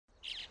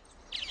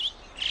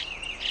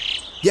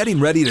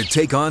Getting ready to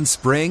take on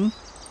spring?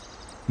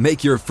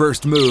 Make your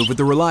first move with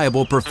the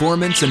reliable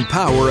performance and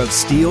power of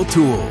Steel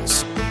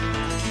tools.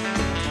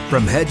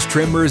 From hedge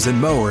trimmers and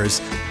mowers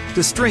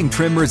to string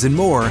trimmers and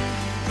more,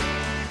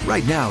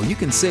 right now you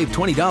can save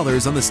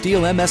 $20 on the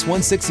Steel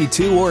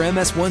MS-162 or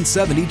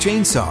MS-170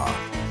 chainsaw.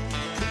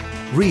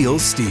 Real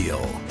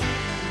Steel.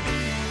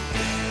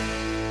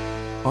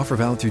 Offer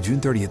valid through June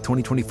 30th,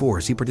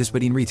 2024. See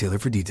participating retailer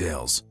for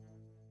details.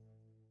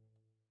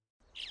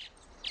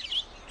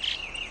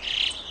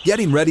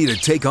 Getting ready to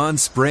take on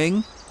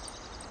spring?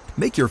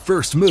 Make your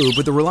first move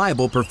with the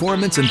reliable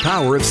performance and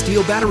power of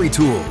Steel battery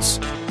tools.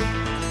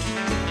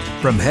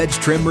 From hedge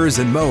trimmers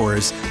and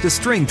mowers to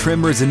string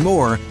trimmers and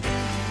more,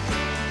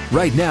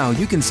 right now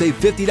you can save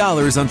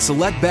 $50 on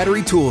select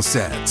battery tool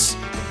sets.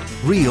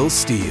 Real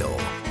Steel.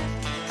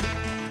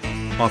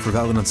 Offer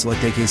valid on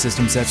select AK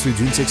system sets through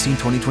June 16,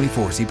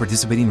 2024. See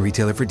participating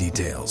retailer for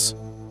details.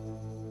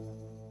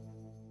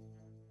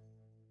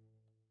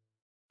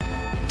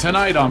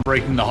 Tonight on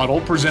Breaking the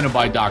Huddle, presented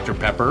by Dr.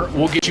 Pepper,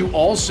 we'll get you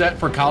all set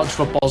for college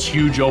football's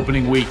huge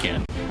opening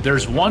weekend.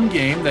 There's one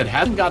game that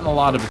hasn't gotten a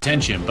lot of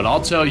attention, but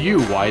I'll tell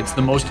you why it's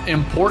the most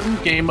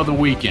important game of the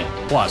weekend.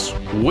 Plus,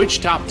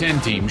 which top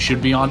 10 team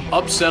should be on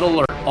upset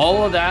alert.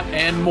 All of that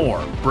and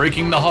more.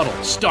 Breaking the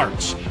Huddle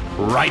starts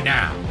right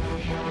now.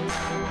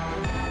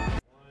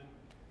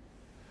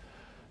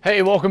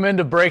 Hey, welcome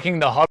into Breaking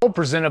the Huddle,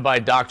 presented by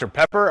Dr.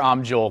 Pepper.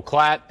 I'm Joel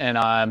Klatt, and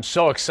I'm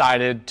so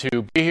excited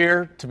to be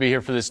here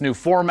for this new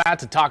format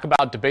to talk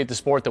about, debate the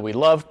sport that we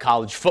love,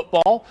 college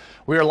football.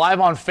 We are live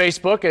on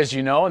Facebook, as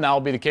you know, and that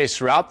will be the case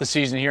throughout the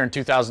season here in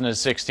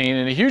 2016.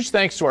 And a huge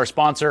thanks to our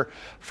sponsor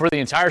for the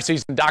entire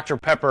season, Dr.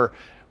 Pepper,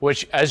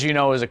 which, as you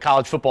know, is a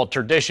college football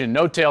tradition.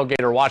 No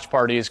tailgate or watch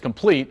party is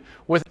complete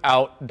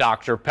without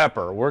Dr.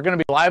 Pepper. We're going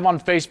to be live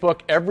on Facebook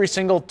every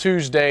single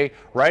Tuesday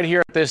right here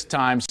at this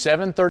time,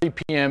 7:30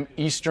 p.m.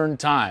 Eastern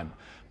Time.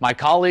 My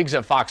colleagues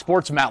at Fox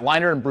Sports, Matt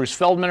Leinart and Bruce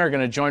Feldman, are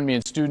going to join me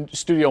in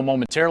studio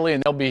momentarily,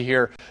 and they'll be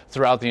here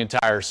throughout the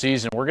entire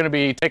season. We're going to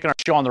be taking our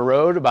show on the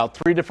road about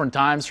 3 different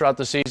times throughout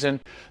the season,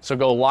 so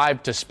go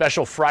live to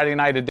special Friday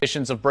night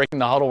editions of Breaking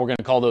the Huddle. We're going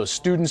to call those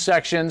student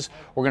sections.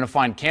 We're going to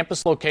find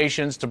campus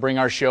locations to bring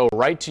our show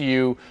right to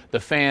you,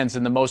 the fans,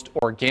 in the most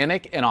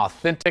organic and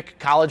authentic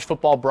college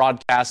football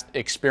broadcast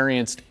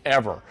experienced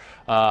ever.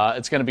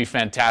 It's going to be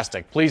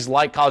fantastic. Please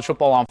like College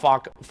Football on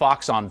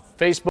Fox on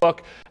Facebook,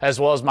 as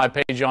well as my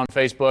page on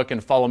Facebook,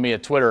 and follow me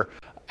at Twitter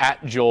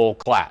at Joel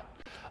Klatt.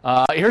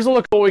 Here's a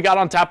look at what we got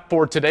on tap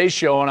for today's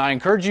show, and I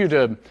encourage you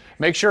to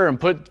make sure and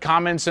put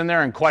comments in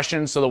there and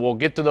questions so that we'll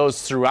get to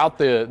those throughout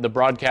the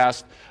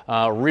broadcast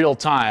real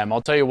time.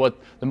 I'll tell you what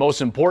the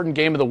most important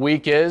game of the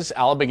week is.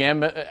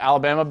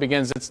 Alabama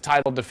begins its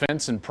title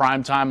defense in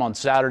prime time on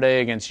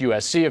Saturday against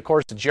USC, of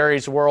course, at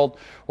Jerry's World.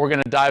 We're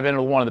going to dive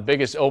into one of the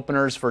biggest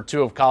openers for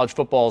 2 of college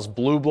football's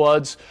blue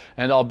bloods,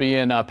 and I'll be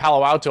in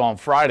Palo Alto on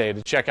Friday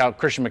to check out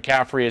Christian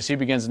McCaffrey as he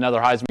begins another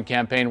Heisman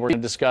campaign. We're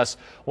going to discuss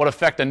what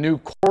effect a new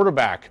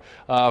quarterback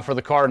for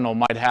the Cardinal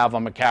might have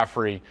on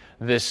McCaffrey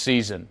this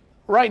season.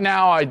 Right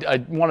now,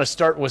 I want to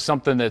start with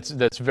something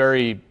that's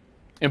very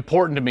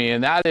important to me,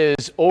 and that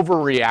is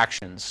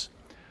overreactions.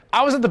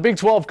 I was at the Big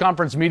 12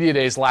 Conference Media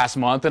Days last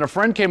month, and a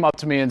friend came up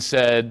to me and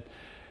said,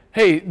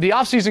 hey, the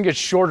offseason gets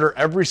shorter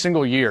every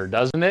single year,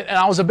 doesn't it? And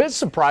I was a bit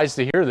surprised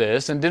to hear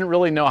this and didn't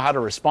really know how to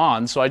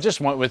respond, so I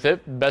just went with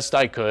it best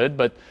I could.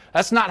 But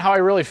that's not how I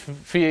really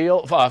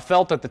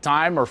felt at the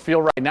time or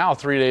feel right now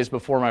 3 days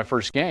before my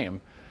first game.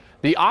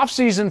 The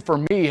offseason for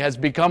me has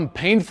become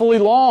painfully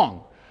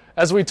long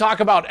as we talk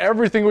about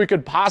everything we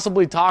could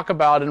possibly talk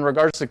about in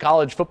regards to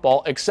college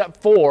football, except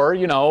for,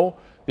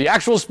 the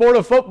actual sport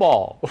of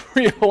football.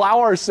 We allow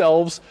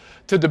ourselves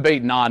to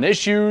debate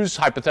non-issues,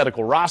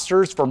 hypothetical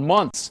rosters for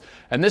months.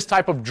 And this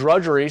type of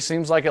drudgery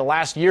seems like it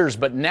lasts years,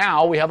 but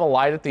now we have a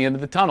light at the end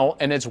of the tunnel,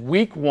 and it's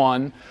week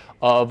 1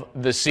 of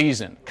the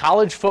season.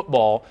 College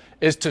football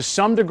is to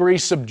some degree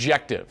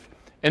subjective,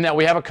 in that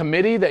we have a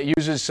committee that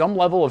uses some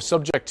level of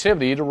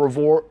subjectivity to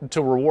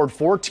reward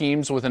 4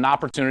 teams with an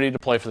opportunity to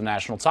play for the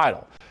national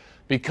title.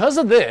 Because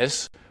of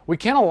this, we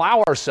can't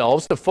allow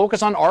ourselves to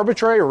focus on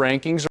arbitrary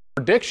rankings or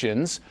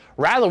predictions.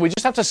 Rather, we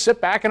just have to sit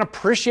back and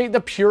appreciate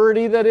the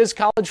purity that is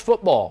college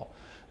football.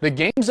 The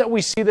games that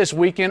we see this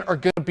weekend are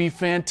going to be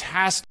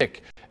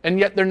fantastic, and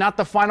yet they're not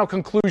the final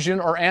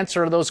conclusion or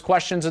answer to those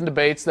questions and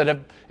debates that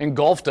have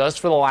engulfed us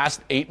for the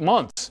last 8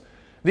 months.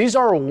 These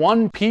are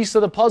one piece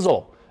of the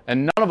puzzle,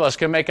 and none of us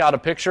can make out a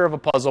picture of a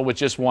puzzle with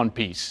just one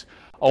piece.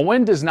 A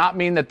win does not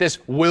mean that this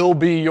will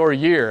be your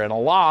year, and a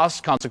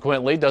loss,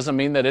 consequently, doesn't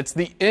mean that it's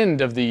the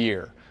end of the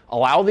year.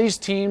 Allow these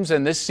teams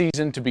and this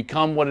season to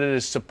become what it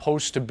is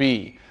supposed to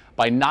be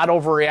by not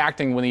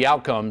overreacting when the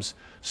outcomes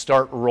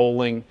start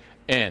rolling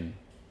in.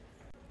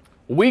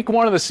 Week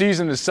 1 of the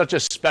season is such a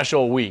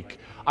special week.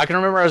 I can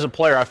remember as a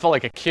player, I felt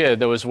like a kid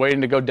that was waiting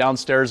to go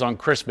downstairs on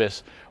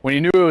Christmas when he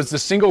knew it was the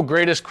single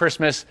greatest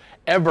Christmas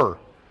ever.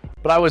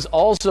 But I was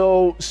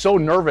also so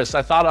nervous,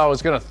 I thought I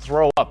was going to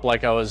throw up,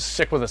 like I was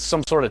sick with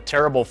some sort of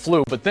terrible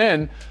flu. But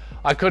then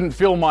I couldn't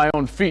feel my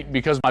own feet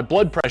because my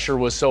blood pressure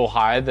was so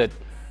high that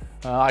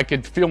I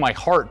could feel my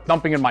heart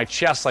thumping in my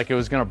chest like it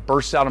was going to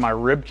burst out of my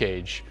rib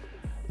cage.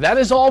 That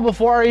is all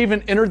before I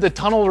even entered the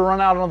tunnel to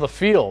run out on the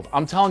field.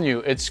 I'm telling you,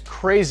 it's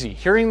crazy.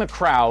 Hearing the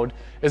crowd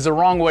is the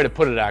wrong way to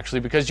put it, actually,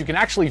 because you can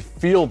actually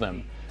feel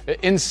them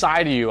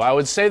inside of you. I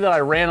would say that I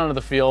ran onto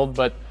the field,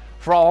 but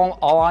for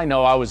all I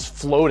know, I was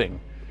floating.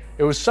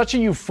 It was such a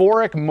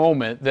euphoric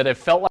moment that it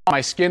felt like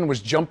my skin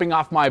was jumping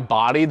off my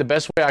body. The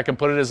best way I can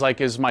put it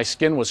is my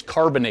skin was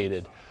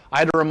carbonated. I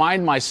had to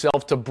remind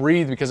myself to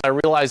breathe because I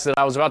realized that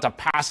I was about to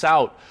pass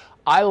out.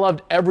 I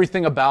loved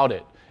everything about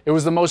it. It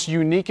was the most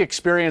unique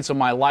experience of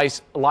my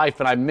life,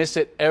 and I miss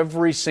it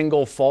every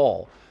single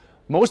fall.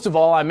 Most of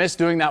all, I miss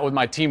doing that with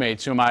my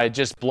teammates, whom I had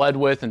just bled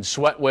with and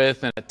sweat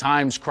with and at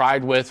times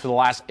cried with for the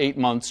last 8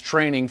 months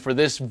training for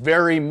this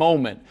very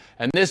moment.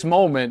 And this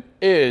moment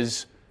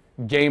is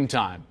game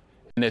time,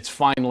 and it's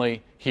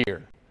finally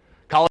here.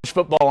 College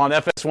football on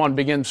FS1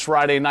 begins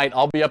Friday night.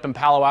 I'll be up in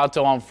Palo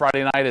Alto on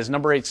Friday night as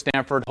number 8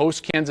 Stanford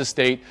hosts Kansas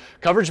State.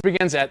 Coverage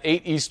begins at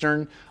 8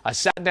 Eastern. I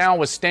sat down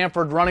with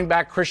Stanford running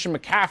back Christian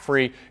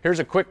McCaffrey. Here's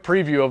a quick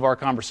preview of our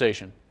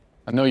conversation.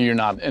 I know you're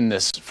not in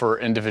this for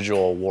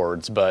individual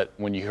awards, but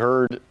when you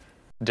heard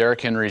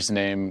Derrick Henry's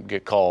name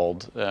get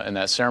called in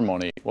that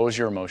ceremony, what was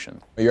your emotion?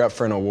 You're up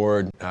for an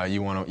award.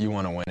 You want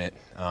to win it.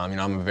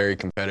 I'm a very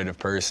competitive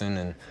person,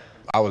 and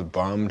I was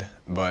bummed,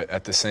 but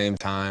at the same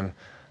time,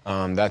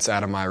 that's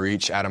out of my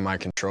reach, out of my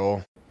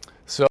control.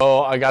 So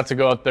I got to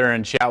go up there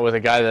and chat with a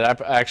guy that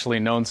I've actually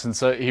known since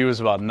he was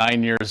about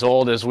 9 years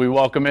old as we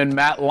welcome in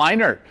Matt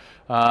Leinart,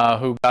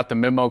 who got the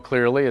memo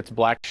clearly. It's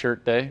Black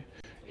Shirt Day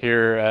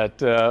here at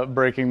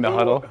Breaking the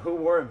Huddle. Who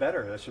wore it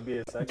better? That should be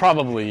a second.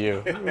 Probably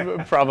you.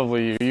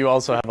 Probably you. You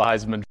also have a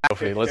Heisman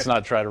Trophy. Let's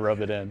not try to rub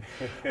it in.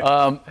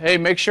 Hey,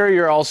 make sure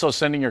you're also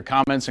sending your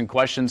comments and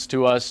questions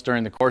to us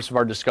during the course of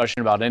our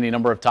discussion about any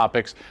number of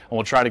topics, and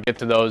we'll try to get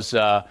to those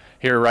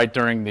here right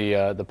during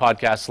the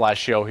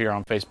podcast/show here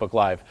on Facebook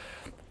Live.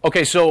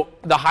 Okay, so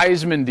the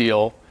Heisman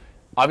deal,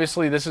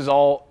 obviously this is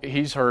all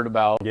he's heard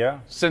about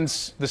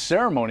since the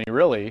ceremony,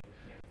 really.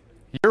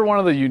 You're one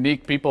of the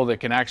unique people that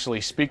can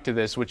actually speak to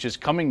this, which is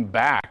coming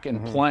back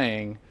and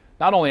playing,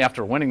 not only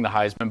after winning the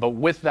Heisman, but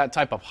with that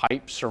type of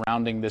hype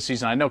surrounding this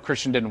season. I know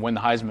Christian didn't win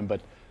the Heisman,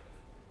 but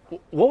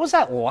what was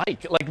that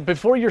like? Like,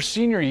 before your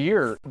senior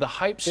year, the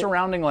hype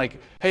surrounding, like,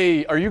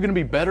 hey, are you going to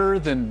be better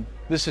than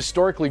this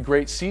historically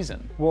great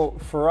season? Well,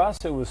 for us,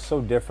 it was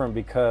so different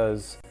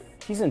because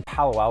he's in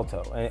Palo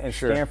Alto, and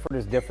Stanford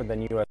is different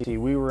than USC.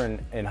 We were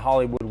in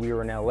Hollywood. We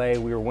were in LA.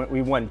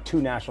 We won 2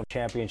 national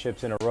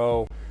championships in a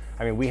row.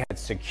 I mean, we had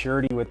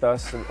security with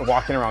us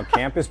walking around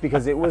campus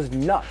because it was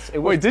nuts.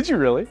 Wait, did you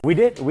really? We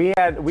did. We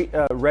had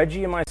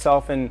Reggie and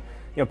myself, and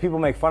people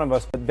make fun of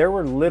us, but there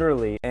were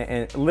literally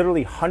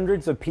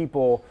hundreds of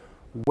people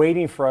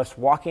waiting for us,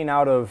 walking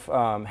out of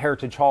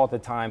Heritage Hall at the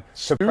time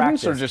to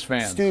practice. Students or just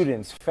fans?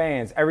 Students,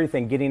 fans,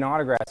 everything, getting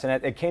autographs,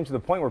 and it came to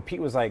the point where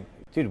Pete was like,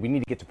 "Dude, we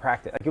need to get to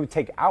practice." Like, it would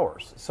take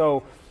hours.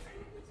 So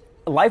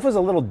life was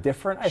a little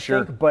different, I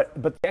think, but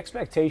the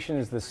expectation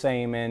is the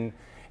same, and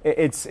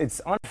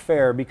it's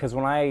unfair because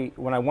when I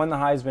won the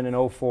Heisman in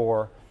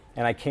 2004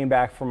 and I came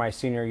back for my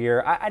senior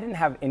year, I didn't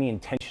have any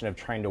intention of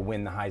trying to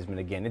win the Heisman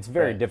again. It's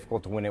very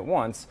difficult to win it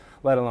once,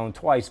 let alone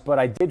twice, but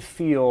I did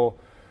feel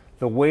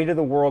the weight of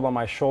the world on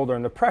my shoulder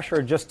and the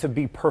pressure just to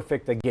be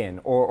perfect again,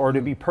 or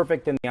to be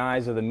perfect in the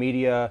eyes of the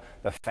media,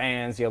 the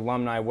fans, the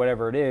alumni,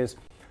 whatever it is.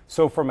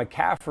 So for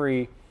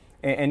McCaffrey,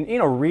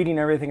 and reading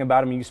everything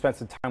about him, you spent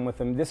some time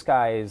with him, this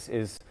guy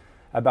is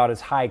about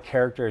as high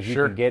character as you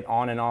can get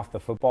on and off the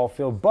football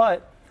field,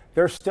 but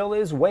there still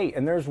is weight,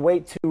 and there's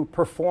weight to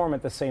perform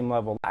at the same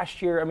level. Last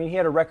year, I mean, he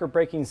had a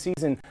record-breaking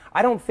season.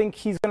 I don't think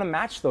he's going to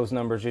match those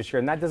numbers this year,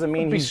 and that doesn't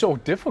mean it'd be so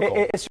difficult.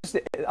 It's just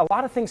a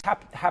lot of things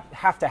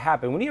have to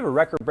happen. When you have a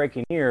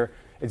record-breaking year,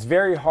 it's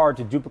very hard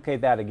to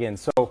duplicate that again.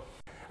 So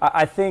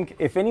I think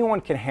if anyone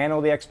can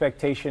handle the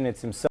expectation,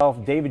 it's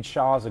himself. David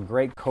Shaw is a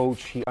great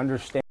coach. He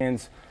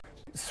understands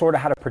sort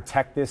of how to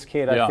protect this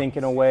kid, I think,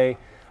 in a way.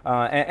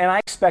 And I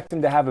expect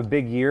him to have a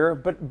big year,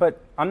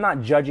 but I'm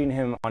not judging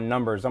him on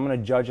numbers. I'm going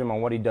to judge him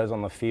on what he does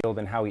on the field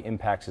and how he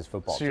impacts his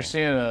football team. So you're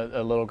seeing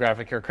a little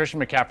graphic here. Christian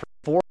McCaffrey,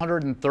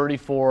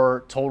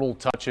 434 total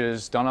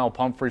touches. Donnell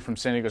Pumphrey from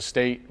San Diego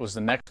State was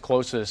the next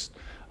closest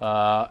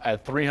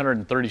at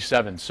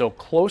 337. So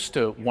close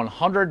to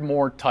 100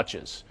 more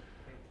touches.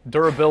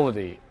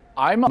 Durability.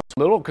 I'm a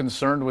little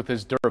concerned with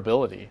his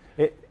durability.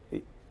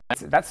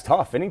 That's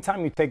tough.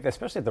 Anytime you take that,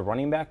 especially at the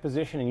running back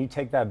position, and you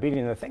take that beating.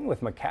 And the thing with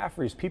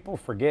McCaffrey is people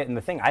forget, and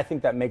the thing I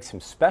think that makes him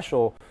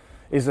special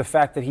is the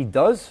fact that he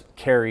does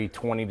carry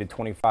 20 to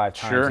 25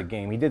 times a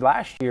game. He did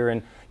last year,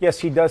 and yes,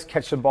 he does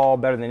catch the ball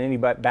better than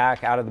anybody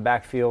back out of the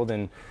backfield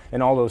and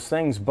all those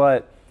things.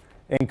 But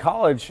in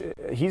college,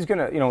 he's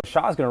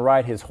Shaw's gonna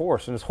ride his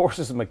horse, and his horse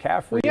is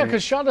McCaffrey. Well, yeah,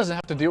 because Shaw doesn't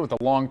have to deal with the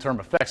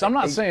long-term effects. I'm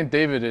not saying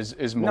David is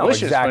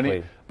malicious. No,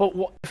 exactly. But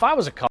if I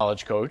was a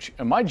college coach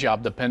and my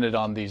job depended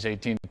on these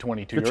 18 to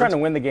 22 You're trying to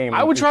win the game.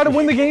 I would try to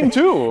win the game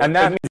too. And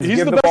that means he's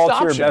give the the ball best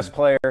to option. your best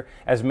player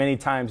as many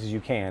times as you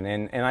can.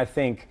 And I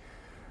think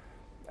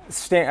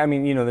I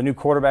mean, the new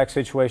quarterback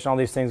situation, all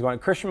these things going.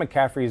 Christian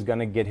McCaffrey is going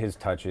to get his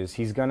touches.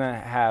 He's going to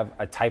have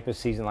a type of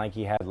season like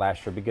he had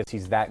last year because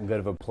he's that good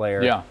of a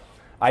player. Yeah.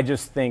 I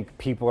just think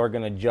people are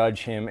going to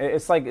judge him.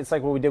 It's like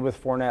what we did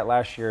with Fournette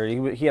last year.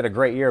 He had a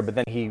great year, but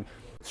then he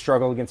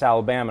struggled against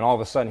Alabama, and all of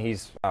a sudden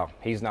he's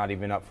not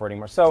even up for it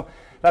anymore. So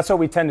that's what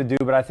we tend to do.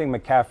 But I think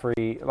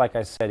McCaffrey, like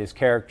I said, his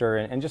character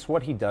and just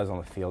what he does on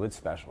the field, it's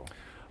special.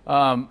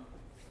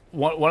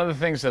 One of the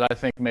things that I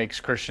think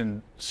makes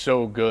Christian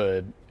so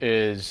good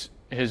is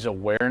his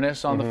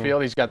awareness on the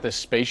field. He's got this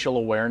spatial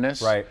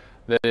awareness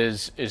that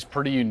is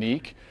pretty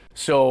unique.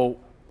 So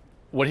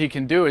what he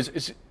can do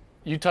is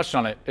you touched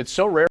on it. It's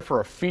so rare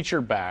for a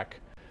featured back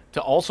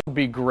to also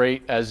be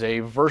great as a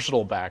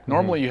versatile back.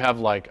 Normally you have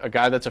like a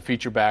guy that's a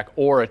feature back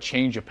or a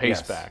change of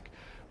pace back,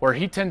 where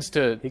he tends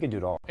to can do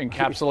it all.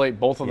 encapsulate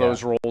both of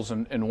those roles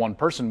in one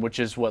person, which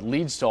is what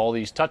leads to all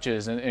these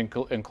touches,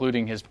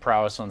 including his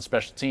prowess on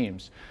special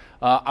teams.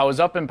 I was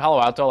up in Palo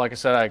Alto. Like I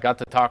said, I got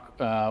to talk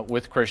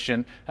with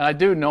Christian, and I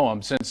do know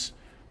him since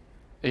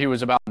he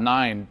was about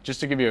 9. Just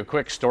to give you a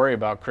quick story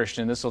about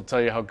Christian, this will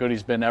tell you how good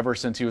he's been ever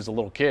since he was a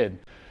little kid.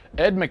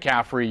 Ed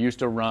McCaffrey used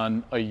to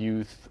run a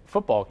youth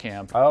football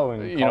camp. Oh,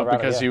 in Colorado,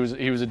 because he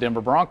was a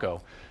Denver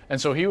Bronco, and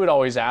so he would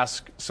always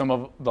ask some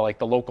of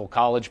the local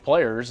college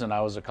players, and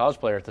I was a college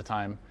player at the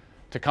time,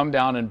 to come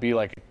down and be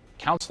like a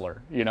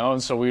counselor,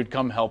 and so we would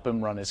come help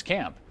him run his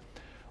camp.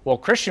 Well,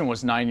 Christian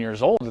was 9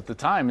 years old at the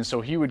time, and so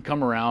he would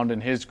come around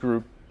in his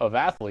group of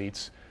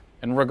athletes,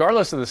 and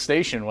regardless of the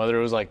station, whether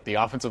it was like the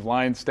offensive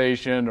line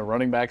station, or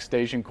running back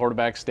station,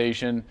 quarterback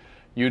station,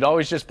 you'd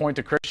always just point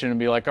to Christian and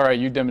be like, all right,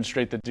 you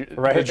demonstrate the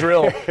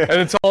drill.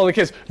 And it's all the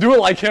kids, do it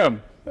like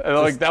him.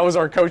 And that was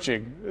our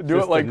coaching. Do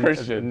it like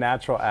Christian. A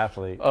natural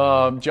athlete.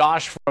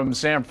 Josh from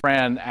San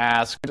Fran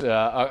asked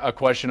a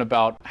question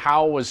about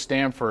how was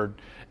Stanford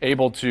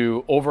able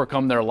to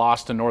overcome their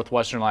loss to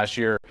Northwestern last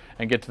year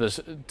and get to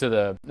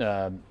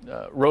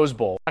the Rose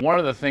Bowl. One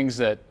of the things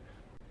that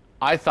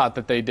I thought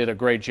that they did a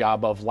great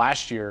job of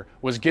last year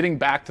was getting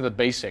back to the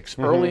basics.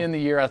 Early in the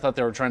year, I thought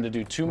they were trying to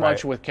do too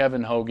much with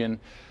Kevin Hogan.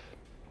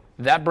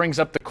 That brings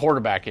up the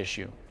quarterback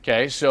issue.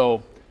 Okay,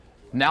 so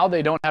now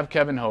they don't have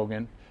Kevin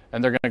Hogan,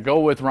 and they're going to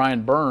go with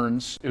Ryan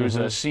Burns, who's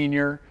a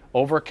senior,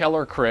 over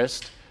Keller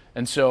Christ.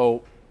 And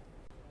so,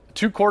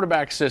 2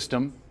 quarterback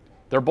system.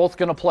 They're both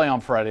going to play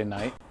on Friday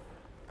night.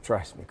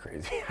 Drives me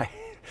crazy.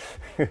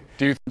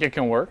 Do you think it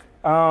can work?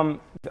 I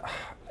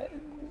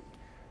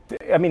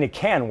mean, it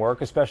can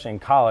work, especially in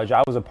college.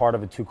 I was a part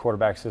of a 2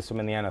 quarterback system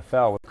in the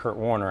NFL with Kurt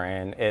Warner,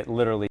 and it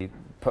literally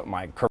put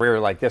my career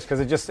like this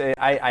because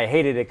I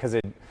hated it because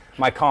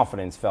my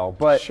confidence fell.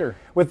 But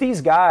with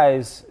these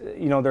guys,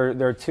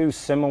 they're 2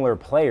 similar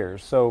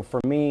players. So for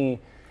me,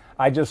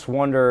 I just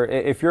wonder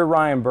if you're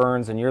Ryan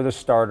Burns and you're the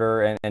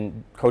starter,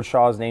 and Coach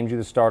Shaw has named you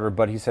the starter,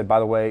 but he said, by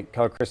the way,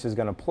 Keller Christ is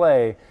going to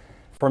play.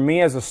 For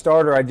me as a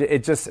starter,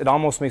 it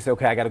almost makes it,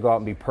 okay, I got to go out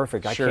and be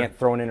perfect. I can't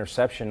throw an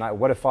interception.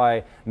 What if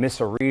I miss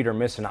a read or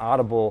miss an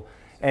audible?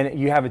 And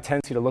you have a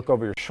tendency to look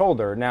over your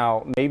shoulder.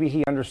 Now, maybe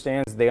they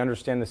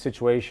understand the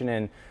situation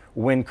and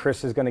when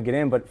Chris is going to get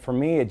in. But for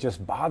me, it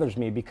just bothers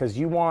me because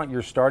you want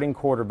your starting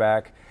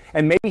quarterback,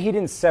 and maybe he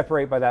didn't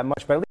separate by that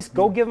much, but at least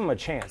go give him a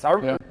chance.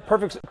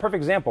 Perfect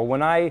example.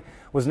 When I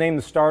was named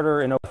the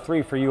starter in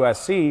 2003 for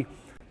USC,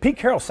 Pete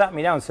Carroll sat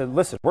me down and said,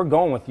 listen, we're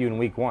going with you in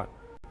week 1.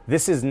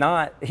 This is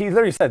not, he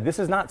literally said, this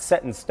is not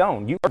set in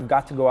stone. You've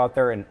got to go out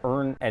there and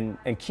earn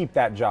and keep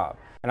that job.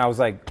 And I was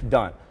like,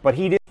 done. But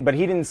he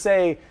didn't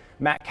say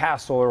Matt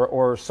Castle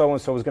or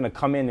so-and-so was going to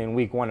come in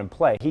week 1 and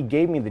play. He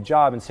gave me the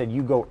job and said,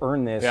 you go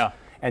earn this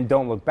and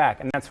don't look back.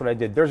 And that's what I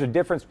did. There's a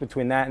difference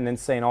between that and then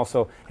saying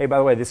also, hey, by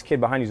the way, this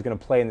kid behind you is going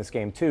to play in this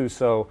game too,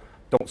 so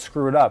don't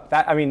screw it up.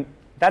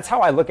 That's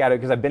how I look at it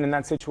because I've been in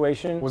that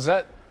situation. Was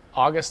that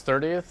August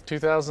 30th,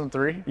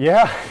 2003?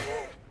 Yeah.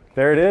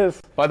 There it is.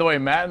 By the way,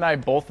 Matt and I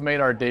both made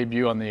our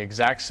debut on the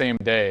exact same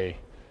day.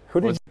 Who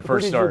did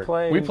you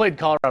play? We played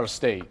Colorado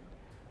State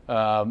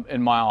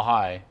in Mile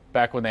High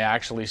back when they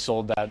actually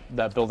sold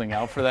that building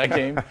out for that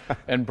game.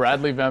 And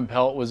Bradley Van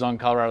Pelt was on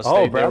Colorado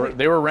State.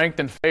 They were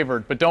ranked and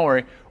favored, but don't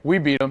worry, we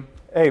beat them.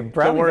 Hey,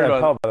 Bradley Van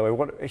Pelt, by the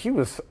way, he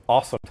was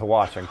awesome to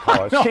watch in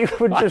college. He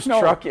would just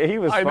truck you. He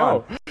was fun.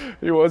 Know.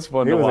 He was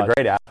fun to watch. He was a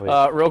great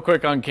athlete. Real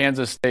quick on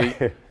Kansas State,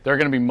 they're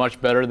going to be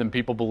much better than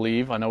people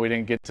believe. I know we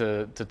didn't get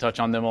to touch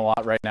on them a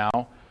lot right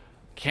now.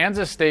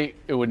 Kansas State,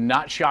 it would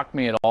not shock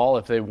me at all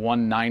if they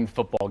won 9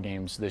 football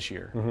games this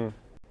year.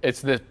 It's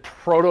the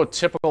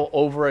prototypical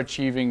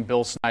overachieving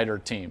Bill Snyder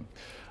team.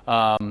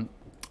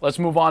 Let's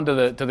move on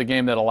to the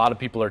game that a lot of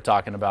people are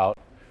talking about.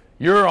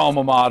 Your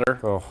alma mater.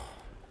 Oh.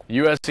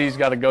 USC's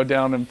got to go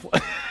down and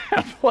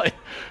play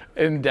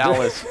in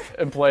Dallas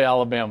and play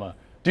Alabama.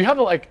 Do you have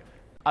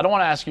I don't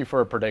want to ask you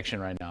for a prediction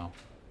right now.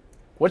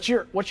 What's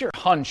your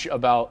hunch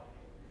about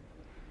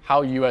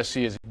how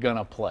USC is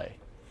gonna play?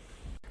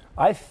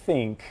 I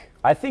think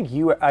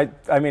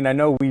I mean, I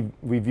know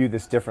we view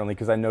this differently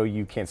because I know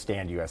you can't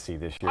stand USC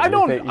this year. I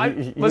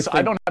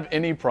don't have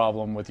any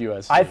problem with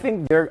USC. I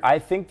think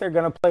they're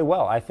going to play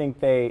well. I think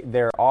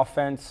their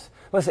offense.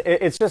 Listen,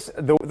 it's just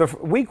the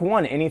week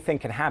one, anything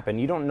can happen.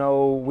 We don't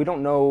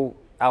know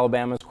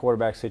Alabama's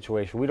quarterback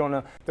situation. We don't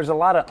know. There's a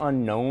lot of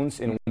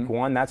unknowns in week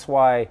one. That's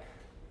why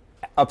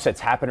upsets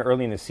happen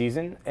early in the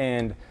season.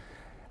 And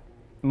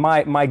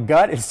my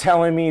gut is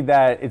telling me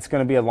that it's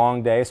going to be a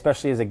long day,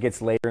 especially as it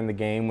gets later in the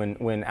game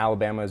when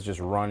Alabama is just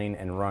running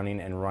and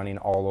running and running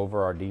all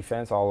over our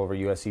defense, all over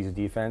USC's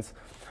defense.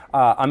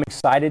 I'm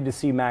excited to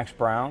see Max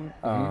Brown.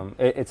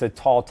 It's a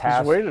tall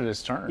task. He's waited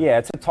his turn. Yeah,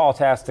 it's a tall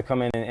task to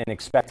come in and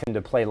expect him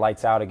to play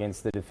lights out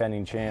against the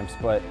defending champs.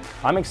 But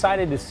I'm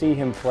excited to see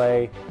him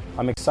play.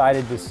 I'm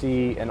excited to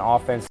see an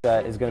offense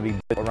that is going to be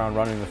built around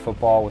running the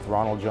football with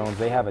Ronald Jones.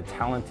 They have a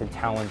talented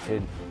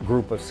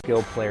group of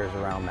skilled players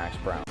around Max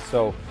Brown.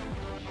 So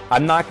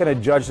I'm not going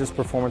to judge this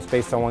performance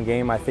based on one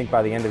game. I think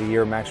by the end of the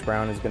year, Max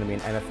Brown is going to be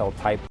an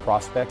NFL-type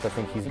prospect. I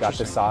think he's got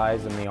the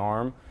size and the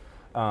arm.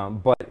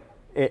 But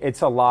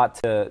it's a lot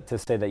to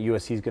say that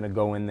USC is going to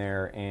go in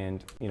there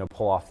and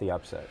pull off the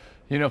upset.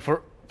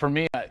 For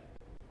me,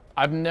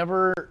 I've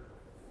never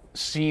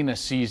seen a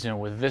season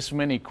with this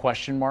many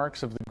question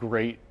marks of the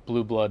great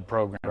blue blood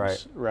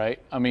programs. Right?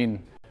 I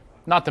mean,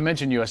 not to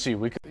mention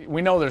USC.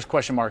 We know there's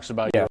question marks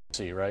about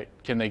USC, right?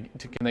 Can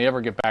they ever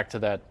get back to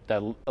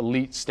that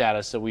elite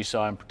status that we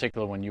saw in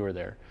particular when you were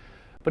there?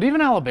 But even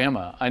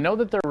Alabama, I know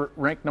that they're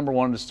ranked number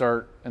one to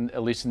start,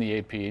 at least in the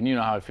AP, and you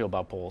know how I feel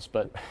about polls,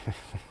 but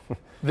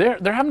they're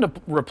having to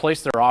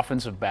replace their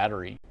offensive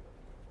battery.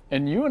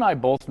 And you and I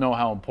both know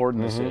how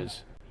important this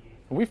is.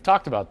 We've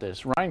talked about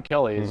this. Ryan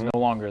Kelly is no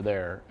longer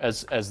there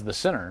as the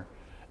center,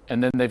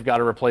 and then they've got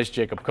to replace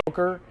Jacob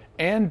Coker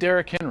and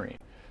Derrick Henry.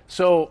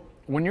 So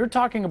when you're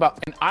talking about,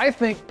 and I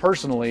think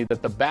personally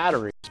that the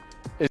battery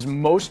is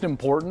most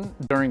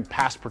important during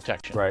pass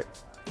protection. Right.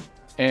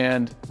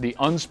 And the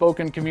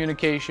unspoken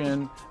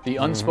communication, the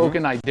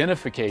unspoken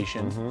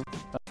identification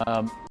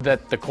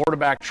that the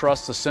quarterback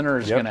trusts the center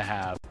is going to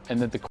have, and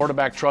that the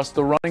quarterback trusts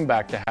the running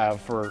back to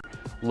have for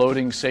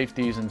loading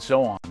safeties and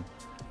so on.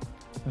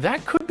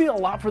 That could be a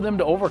lot for them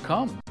to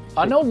overcome.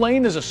 I know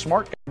Lane is a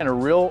smart guy and a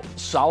real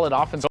solid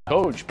offensive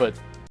coach, but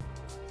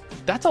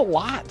that's a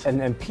lot.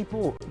 And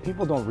people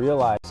don't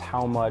realize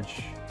how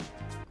much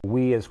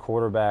we as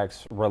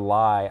quarterbacks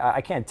rely.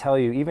 I can't tell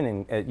you,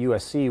 even at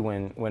USC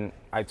when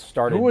I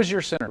started. Who was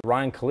your center?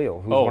 Ryan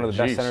Khalil, who's one of the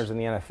best centers in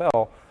the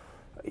NFL.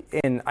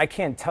 And I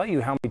can't tell you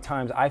how many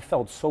times I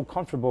felt so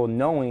comfortable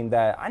knowing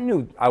that I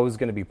knew I was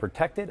going to be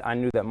protected. I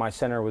knew that my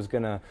center was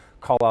going to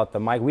call out the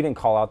mic. We didn't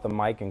call out the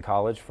mic in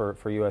college for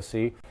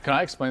USC. Can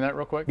I explain that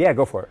real quick? Yeah,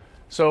 go for it.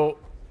 So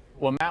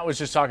what Matt was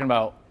just talking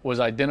about was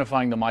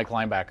identifying the Mike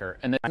linebacker.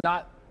 And it's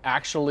not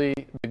actually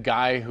the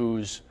guy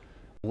who's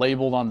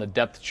labeled on the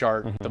depth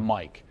chart the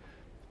Mike.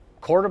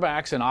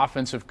 Quarterbacks and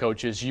offensive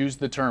coaches use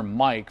the term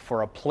Mike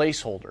for a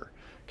placeholder.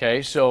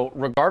 Okay, so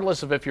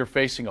regardless of if you're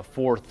facing a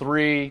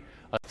 4-3,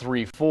 a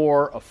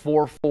 3-4, a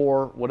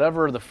 4-4,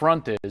 whatever the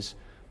front is,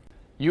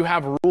 you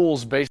have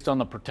rules based on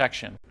the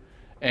protection.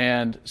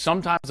 And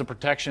sometimes the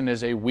protection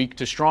is a weak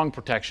to strong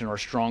protection or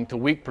strong to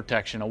weak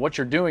protection. And what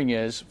you're doing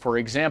is, for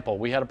example,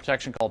 we had a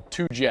protection called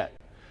 2-jet.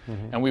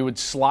 And we would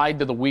slide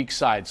to the weak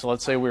side. So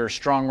let's say we were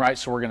strong right,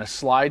 so we're going to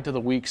slide to the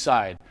weak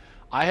side.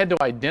 I had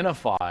to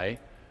identify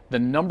the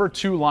number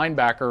 2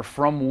 linebacker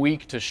from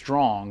weak to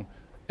strong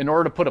in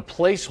order to put a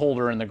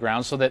placeholder in the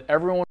ground so that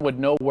everyone would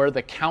know where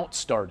the count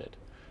started.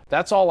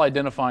 That's all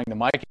identifying the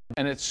mic.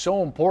 And it's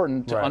so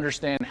important to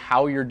understand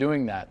how you're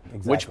doing that.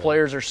 Which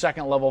players are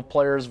second-level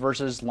players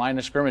versus line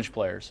of scrimmage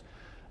players.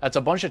 That's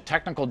a bunch of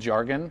technical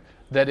jargon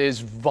that is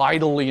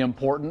vitally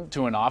important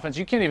to an offense.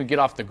 You can't even get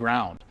off the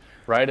ground.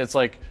 Right? It's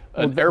like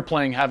an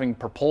airplane having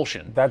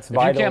propulsion. That's if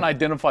vital. You can't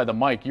identify the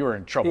mic, you're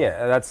in trouble.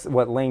 Yeah, that's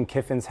what Lane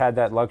Kiffin's had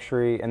that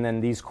luxury. And then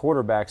these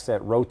quarterbacks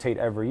that rotate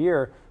every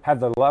year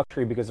have the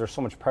luxury because there's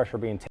so much pressure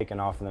being taken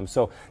off of them.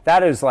 So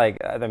that is like,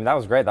 I mean, that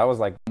was great. That was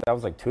like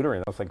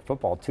tutoring. That was like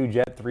football,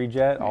 2-jet,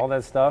 3-jet, all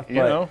that stuff.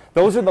 But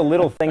those are the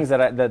little things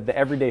that the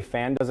everyday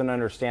fan doesn't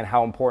understand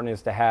how important it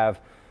is to have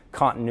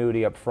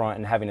continuity up front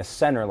and having a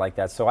center like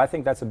that. So I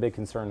think that's a big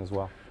concern as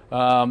well.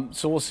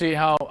 So we'll see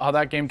how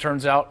that game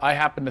turns out. I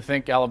happen to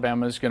think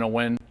Alabama is going to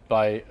win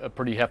by a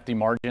pretty hefty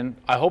margin.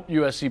 I hope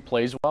USC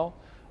plays well.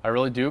 I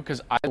really do,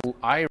 because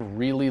I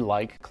really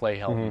like Clay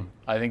Helton.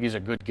 I think he's a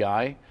good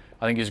guy.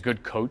 I think he's a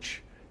good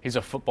coach. He's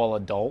a football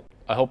adult.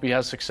 I hope he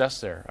has success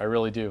there. I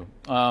really do.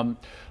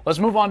 Let's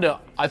move on to,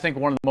 I think,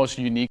 one of the most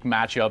unique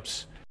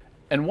matchups,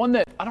 and one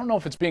that I don't know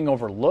if it's being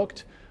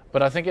overlooked,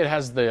 but I think it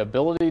has the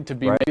ability to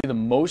be maybe the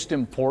most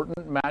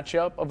important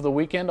matchup of the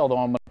weekend, although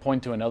I'm going to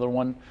point to another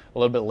one a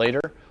little bit later.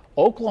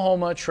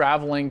 Oklahoma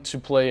traveling to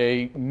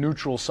play a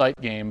neutral site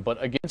game, but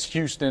against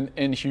Houston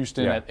in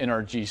Houston at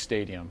NRG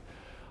Stadium.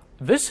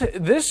 This,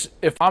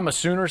 if I'm a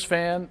Sooners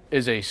fan,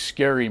 is a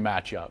scary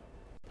matchup,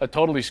 a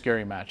totally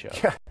scary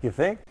matchup. Yeah, you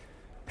think?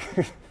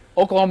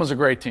 Oklahoma's a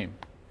great team.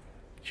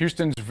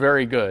 Houston's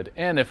very good.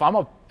 And if I'm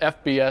a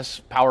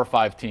FBS Power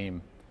 5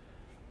 team,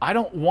 I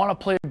don't want to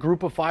play a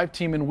Group of 5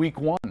 team in week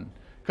 1.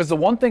 Because the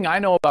one thing I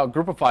know about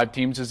Group of 5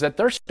 teams is that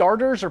their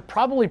starters are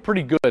probably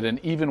pretty good, and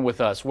even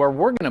with us, where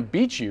we're going to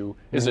beat you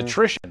is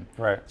attrition.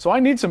 Right. So I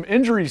need some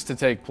injuries to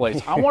take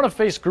place. I want to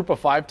face Group of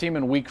 5 team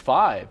in week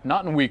 5,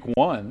 not in week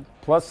 1.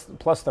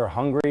 Plus they're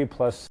hungry,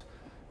 plus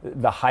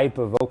the hype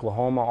of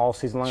Oklahoma all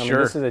season long. I mean,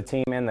 this is a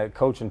team, and the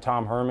coach and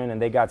Tom Herman,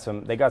 and they got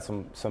some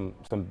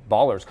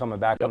ballers coming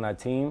back on that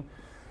team.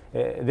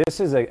 This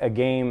is a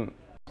game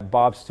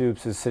Bob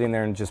Stoops is sitting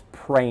there and just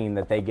praying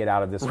that they get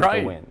out of this with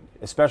a win,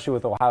 especially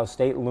with Ohio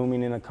State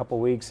looming in a couple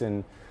weeks.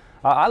 And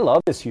I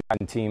love this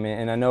Houston team,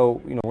 and I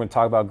know we're going to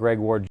talk about Greg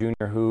Ward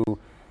Jr., who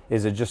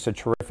is just a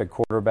terrific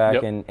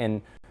quarterback,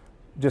 and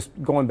just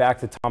going back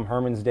to Tom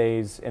Herman's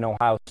days in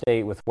Ohio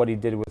State with what he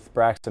did with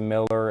Braxton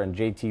Miller and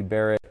JT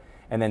Barrett,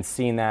 and then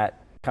seeing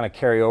that kind of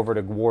carry over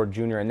to Ward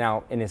Jr. And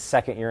now in his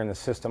second year in the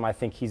system, I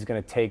think he's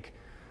going to take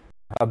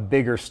a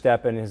bigger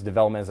step in his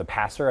development as a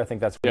passer. I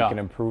think that's what he can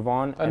improve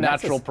on. A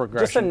natural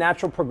progression. Just a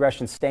natural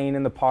progression, staying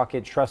in the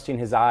pocket, trusting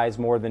his eyes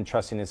more than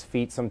trusting his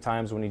feet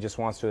sometimes when he just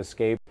wants to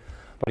escape.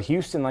 But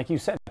Houston, like you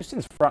said,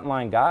 Houston's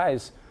frontline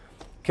guys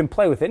can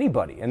play with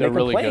anybody, and they can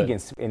really play good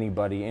against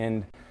anybody.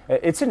 And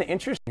it's an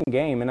interesting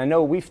game, and I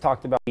know we've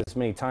talked about this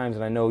many times,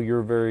 and I know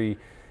you're very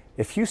 –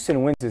 if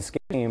Houston wins this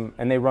game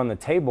and they run the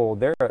table,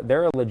 they're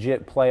a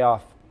legit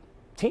playoff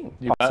team,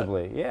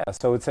 possibly. Yeah,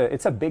 so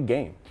it's a big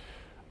game.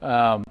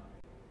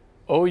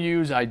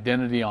 OU's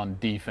identity on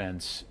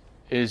defense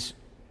is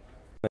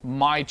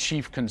my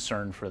chief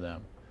concern for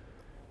them.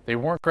 They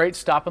weren't great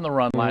stopping the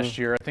run last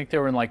year. I think they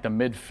were in like the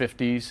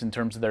mid-50s in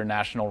terms of their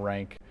national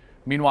rank.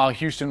 Meanwhile,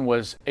 Houston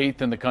was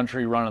 8th in the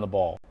country running the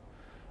ball.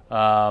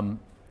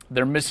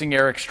 They're missing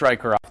Eric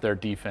Stryker off their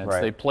defense.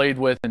 Right. They played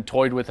with and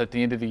toyed with at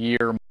the end of the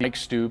year Mike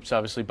Stoops,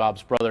 obviously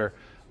Bob's brother,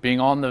 being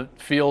on the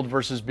field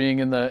versus being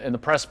in the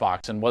press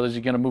box, and whether he's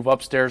going to move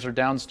upstairs or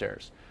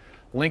downstairs.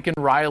 Lincoln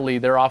Riley,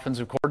 their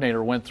offensive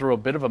coordinator, went through a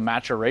bit of a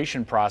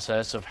maturation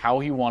process of how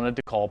he wanted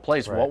to call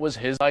plays. What was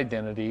his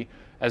identity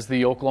as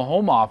the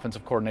Oklahoma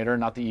offensive coordinator,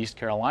 not the East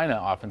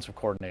Carolina offensive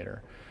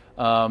coordinator?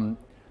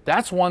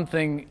 That's one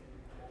thing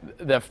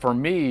that, for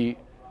me,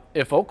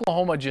 if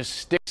Oklahoma just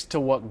sticks to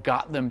what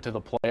got them to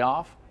the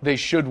playoff, they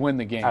should win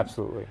the game.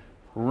 Absolutely.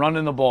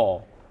 Running the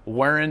ball,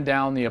 wearing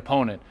down the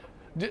opponent.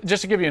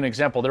 Just to give you an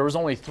example, there was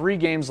only 3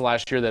 games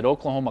last year that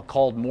Oklahoma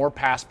called more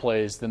pass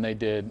plays than they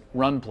did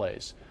run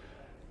plays.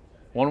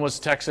 One was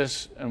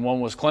Texas and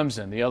one was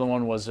Clemson. The other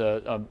one was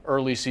a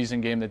early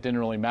season game that didn't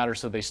really matter,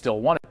 so they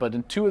still won it. But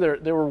in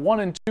they were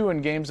 1-2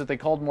 in games that they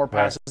called more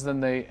passes than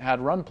they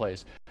had run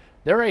plays.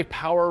 They're a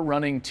power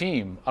running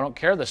team. I don't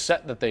care the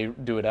set that they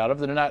do it out of.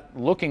 They're not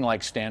looking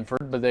like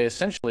Stanford, but they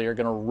essentially are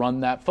going to run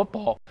that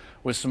football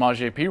with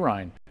Samaje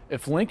Perine.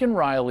 If Lincoln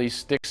Riley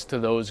sticks to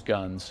those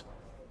guns,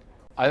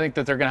 I think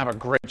that they're going to have a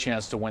great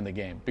chance to win the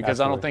game, because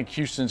I don't think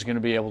Houston's going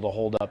to be able to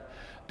hold up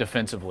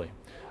defensively.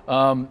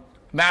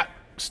 Matt,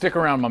 stick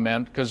around, my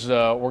man, because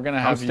we're going to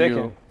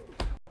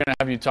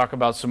have you talk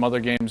about some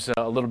other games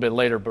a little bit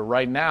later. But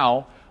right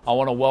now, I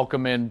want to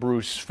welcome in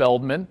Bruce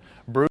Feldman.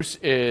 Bruce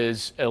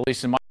is, at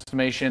least in my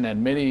estimation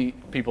and many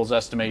people's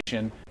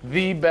estimation,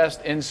 the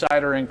best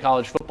insider in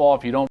college football.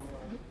 If you don't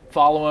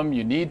follow him,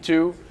 you need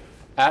to.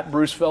 At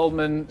Bruce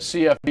Feldman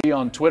CFB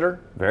on Twitter.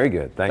 Very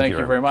good. Thank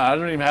you very much. I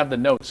don't even have the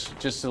notes,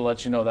 just to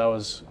let you know that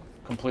was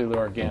completely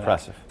organic.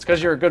 Impressive. It's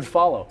because you're a good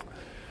follow.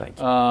 Thank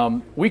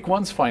you. Week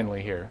 1's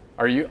finally here.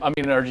 Are you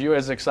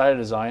as excited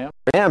as I am?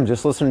 I am.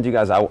 Just listening to you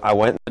guys. I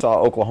went and saw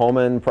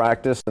Oklahoma in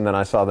practice, and then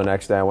I saw the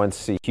next day I went to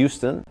see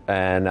Houston.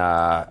 And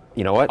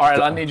you know what? All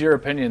right, I need your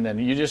opinion then.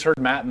 You just heard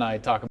Matt and I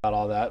talk about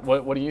all that.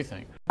 What do you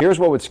think? Here's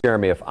what would scare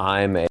me if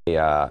I'm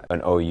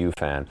an OU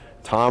fan.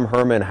 Tom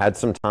Herman had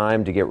some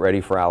time to get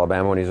ready for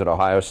Alabama when he was at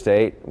Ohio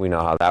State. We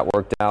know how that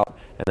worked out.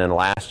 And then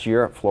last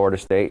year at Florida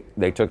State,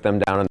 they took them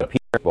down in the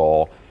Peach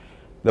Bowl.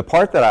 The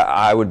part that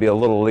I would be a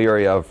little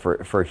leery of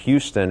for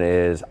Houston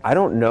is I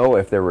don't know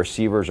if their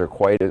receivers are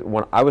quite –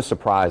 when I was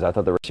surprised. I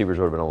thought the receivers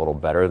would have been a little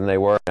better than they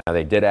were. Now,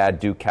 they did add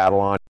Duke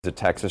Catalon. He's a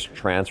Texas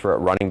transfer at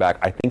running back.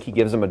 I think he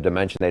gives them a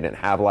dimension they didn't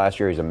have last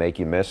year. He's a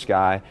make-you-miss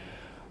guy.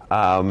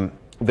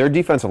 Their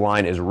defensive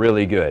line is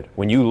really good.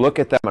 When you look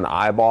at them and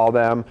eyeball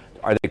them,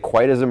 are they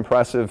quite as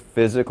impressive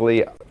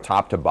physically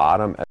top to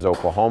bottom as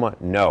Oklahoma?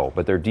 No,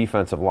 but their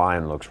defensive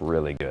line looks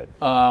really good.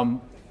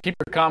 Keep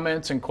your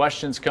comments and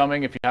questions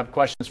coming. If you have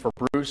questions for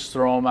Bruce,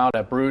 throw them out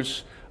at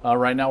Bruce.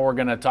 Right now we're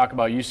going to talk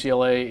about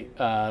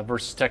UCLA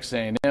versus Texas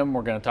A&M.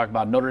 We're going to talk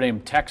about Notre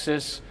Dame,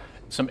 Texas,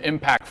 some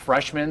impact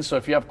freshmen. So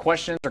if you have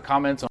questions or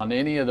comments on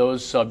any of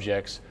those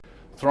subjects,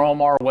 throw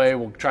them our way.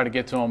 We'll try to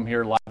get to them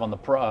here live on the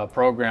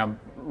program.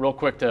 Real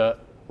quick to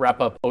wrap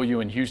up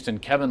OU and Houston,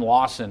 Kevin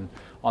Lawson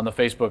on the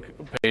Facebook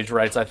page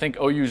writes, I think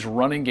OU's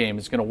running game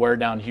is going to wear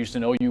down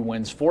Houston. OU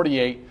wins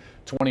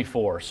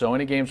 48-24. So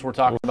any games we're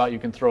talking about, you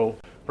can throw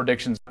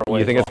predictions our way.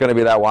 You think it's going to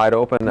be that wide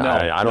open? No,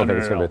 I don't think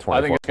it's going to be a 24.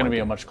 I think it's going to be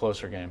a much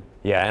closer game.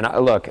 Yeah,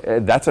 and look,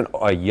 that's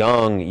a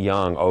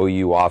young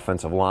OU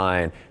offensive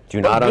line.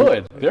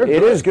 Good. They're It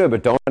good. is good,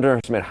 but don't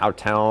underestimate how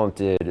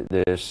talented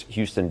this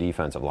Houston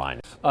defensive line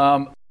is.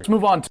 Let's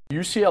move on to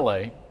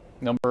UCLA,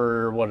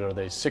 number, what are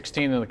they,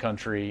 16 in the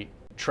country,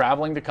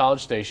 traveling to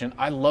College Station.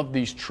 I love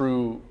these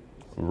true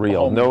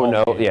Real. home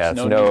No, games. it's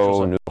no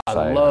neutrals. I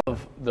site.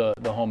 love the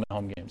home and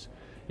home games.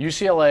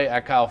 UCLA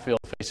at Kyle Field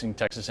facing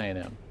Texas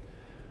A&M.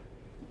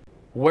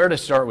 Where to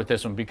start with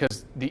this one?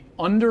 Because the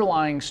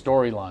underlying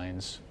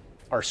storylines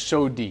are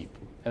so deep,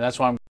 and that's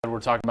why I'm glad we're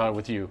talking about it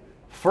with you.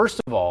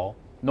 First of all,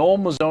 Noel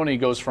Mazzoni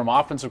goes from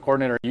offensive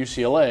coordinator at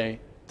UCLA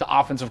to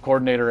offensive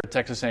coordinator at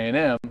Texas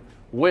A&M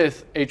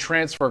with a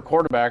transfer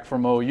quarterback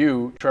from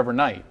OU, Trevor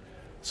Knight.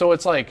 So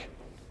it's like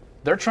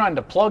they're trying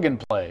to plug and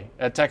play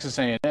at Texas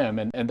A&M,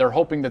 and they're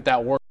hoping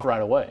that works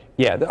right away.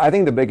 Yeah, I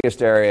think the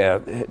biggest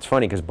area, it's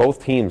funny because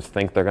both teams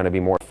think they're going to be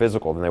more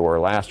physical than they were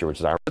last year, which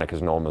is ironic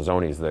because Noel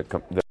Mazzoni is the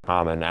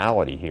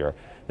commonality here.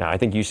 Now, I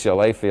think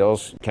UCLA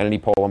feels Kennedy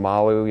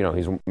Polamalu,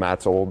 he's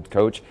Matt's old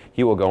coach.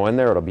 He will go in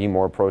there. It'll be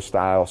more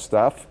pro-style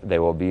stuff.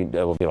 There will be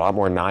a lot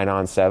more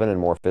 9-on-7 and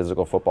more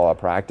physical football at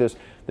practice.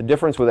 The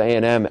difference with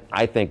A&M,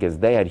 I think, is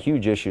they had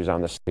huge issues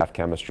on the staff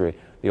chemistry.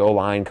 The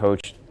O-line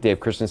coach, Dave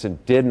Christensen,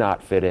 did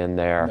not fit in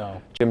there.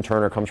 No. Jim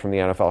Turner comes from the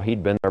NFL.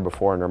 He'd been there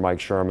before under Mike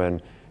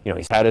Sherman.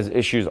 He's had his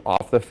issues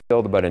off the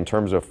field, but in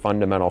terms of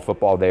fundamental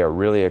football, they are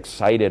really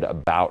excited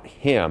about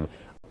him.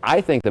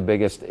 I think the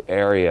biggest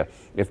area,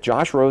 if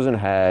Josh Rosen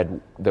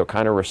had the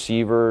kind of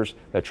receivers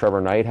that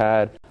Trevor Knight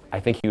had, I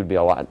think he would be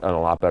in a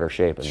lot better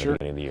shape in the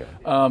beginning of the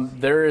year.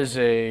 There is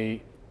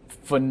a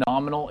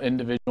phenomenal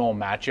individual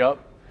matchup.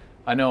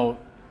 I know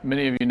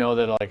many of you know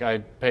that I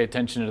pay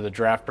attention to the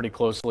draft pretty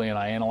closely, and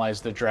I analyze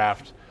the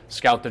draft,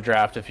 scout the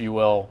draft, if you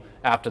will,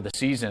 after the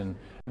season.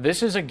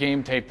 This is a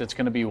game tape that's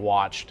going to be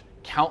watched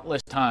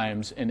countless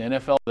times in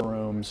NFL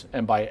rooms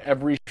and by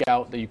every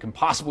scout that you can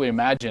possibly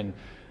imagine,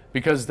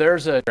 because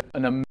there's an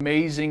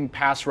amazing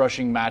pass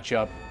rushing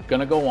matchup going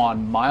to go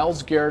on.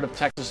 Myles Garrett of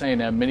Texas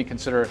A&M, many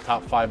consider a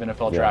top 5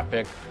 NFL draft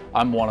pick.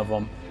 I'm one of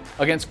them.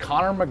 Against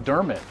Connor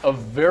McDermott, a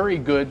very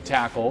good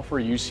tackle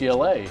for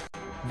UCLA.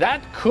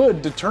 That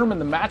could determine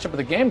the matchup of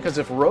the game, because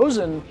if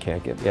Rosen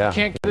can't get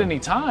any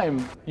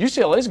time,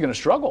 UCLA is going to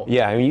struggle.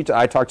 Yeah,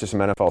 I talked to some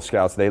NFL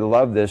scouts. They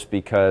love this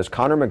because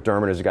Connor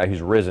McDermott is a guy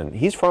who's risen.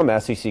 He's from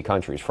SEC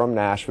country. He's from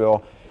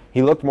Nashville.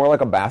 He looked more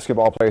like a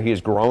basketball player. He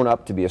has grown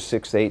up to be a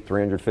 6'8",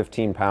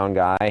 315-pound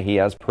guy. He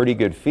has pretty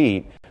good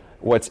feet.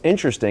 What's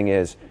interesting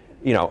is,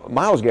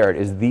 Myles Garrett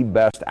is the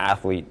best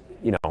athlete,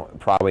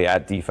 probably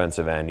at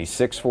defensive end. He's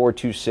 6'4",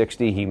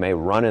 260. He may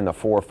run in the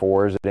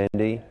 4.4s at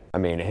Indy. I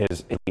mean,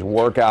 his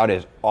workout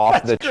is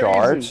off the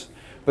charts.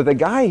 But the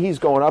guy he's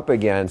going up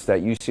against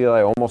at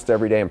UCLA almost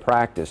every day in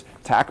practice,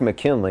 Tack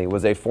McKinley,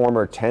 was a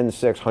former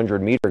 10'6",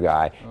 100-meter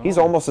guy. He's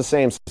almost the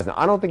same size. Now,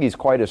 I don't think he's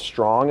quite as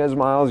strong as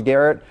Myles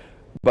Garrett,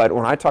 but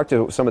when I talked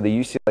to some of the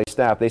UCLA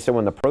staff, they said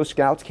when the pro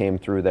scouts came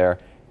through there,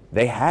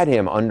 they had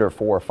him under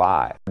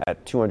 4'5"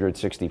 at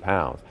 260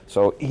 pounds.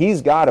 So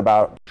he's got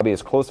about probably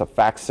as close a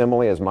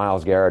facsimile as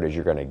Myles Garrett as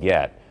you're going to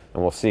get,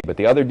 and we'll see. But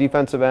the other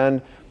defensive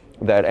end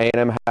that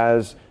A&M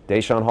has,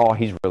 Deshaun Hall,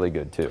 he's really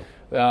good too.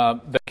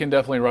 They can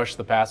definitely rush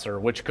the passer,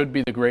 which could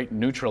be the great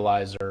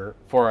neutralizer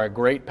for a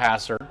great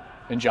passer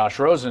in Josh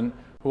Rosen,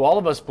 who all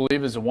of us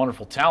believe is a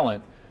wonderful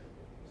talent.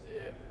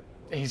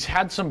 He's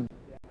had some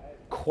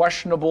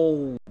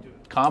questionable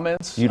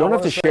comments. You don't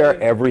have to share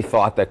every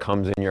thought that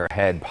comes in your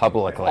head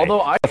publicly.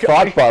 Although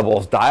thought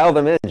bubbles, dial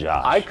them in,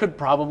 Josh. I could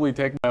probably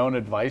take my own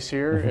advice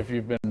here if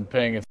you've been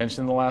paying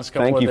attention the last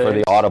couple of days. Thank you for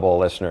the Audible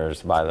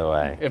listeners, by the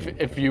way.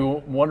 If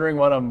you're wondering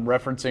what I'm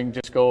referencing,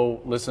 just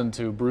go listen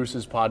to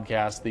Bruce's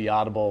podcast, The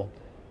Audible.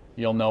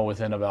 You'll know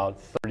within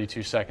about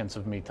 32 seconds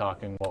of me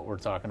talking what we're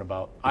talking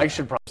about. I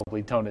should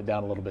probably tone it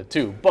down a little bit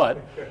too, but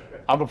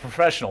I'm a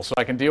professional, so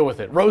I can deal with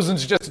it.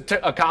 Rosen's just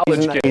a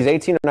college kid. He's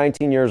 18 or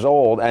 19 years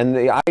old, and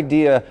the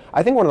idea,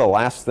 I think one of the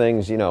last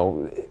things,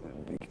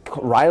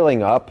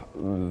 riling up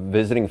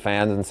visiting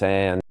fans and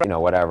saying,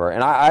 whatever,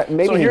 and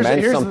maybe he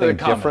meant something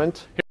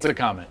different. Here's the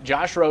comment.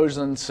 Josh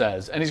Rosen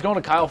says, and he's going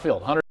to Kyle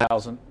Field,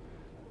 100,000.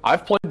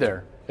 I've played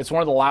there. It's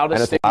one of the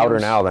loudest stadiums. And it's louder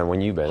now than when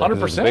you've been.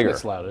 100%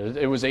 it's louder.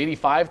 It was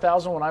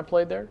 85,000 when I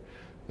played there.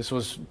 This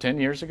was 10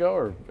 years ago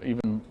or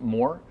even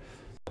more.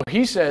 But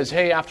he says,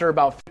 hey, after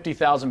about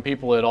 50,000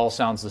 people, it all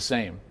sounds the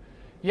same.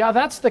 Yeah,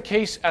 that's the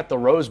case at the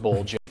Rose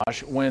Bowl,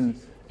 Josh, when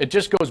it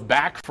just goes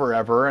back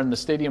forever and the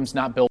stadium's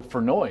not built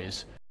for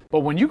noise. But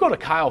when you go to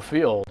Kyle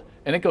Field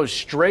and it goes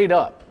straight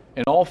up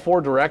in all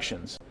 4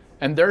 directions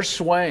and they're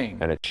swaying.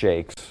 And it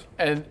shakes.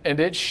 And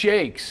it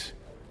shakes.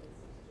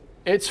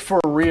 It's for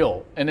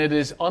real, and it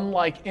is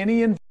unlike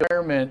any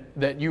environment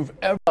that you've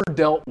ever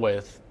dealt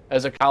with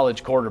as a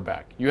college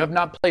quarterback. You have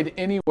not played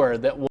anywhere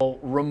that will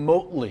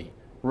remotely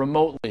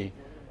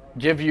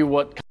give you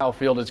what Kyle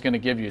Field is going to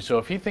give you. So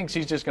if he thinks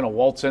he's just going to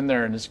waltz in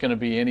there and it's going to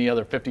be any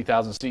other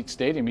 50,000-seat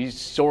stadium, he's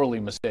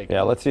sorely mistaken.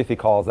 Yeah, let's see if he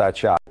calls that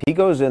shot. He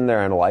goes in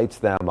there and lights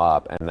them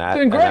up, and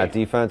that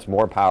defense,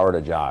 more power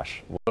to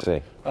Josh. We'll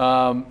see.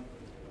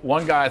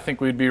 One guy I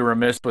think we'd be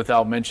remiss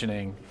without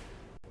mentioning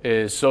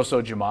is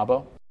Soso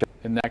Jamabo.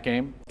 in that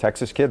game.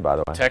 Texas kid, by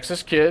the way.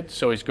 Texas kid,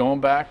 so he's going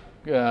back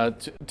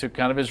to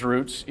kind of his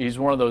roots. He's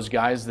one of those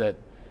guys that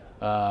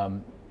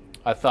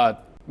I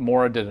thought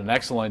Mora did an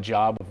excellent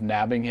job of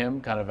nabbing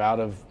him kind of out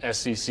of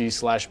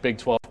SEC/Big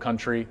 12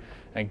 country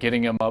and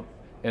getting him up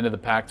into the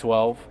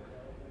Pac-12.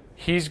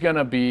 He's going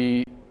to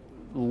be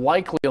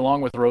likely,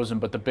 along with Rosen,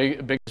 but the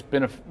biggest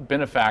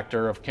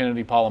benefactor of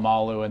Kennedy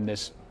Polamalu in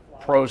this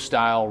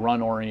pro-style,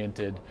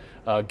 run-oriented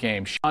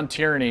game. Sean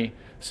Tierney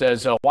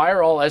says, why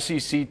are all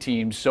SEC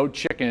teams so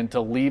chicken to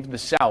leave the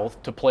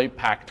South to play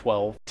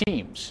Pac-12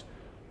 teams?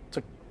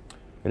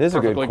 It is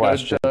a good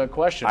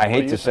question. I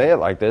hate to say it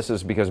like this,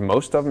 is because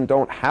most of them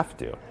don't have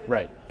to.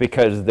 Right.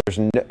 Because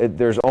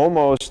there's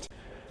almost,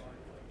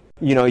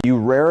 you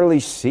rarely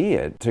see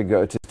it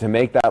to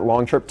make that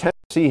long trip.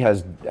 Tennessee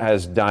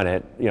has done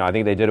it. I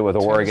think they did it with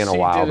Oregon a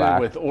while back.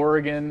 With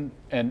Oregon,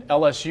 and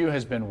LSU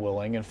has been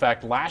willing. In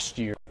fact, last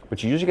year.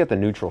 But you usually get the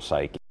neutral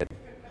site kid.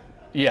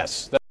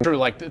 Yes, that's true.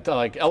 Like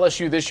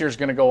LSU this year is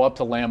going to go up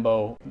to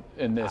Lambeau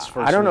in this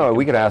first. I don't know.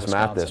 We could ask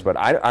Wisconsin. Matt this, but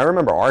I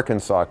remember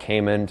Arkansas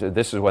came into.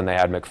 This is when they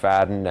had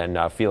McFadden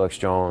and Felix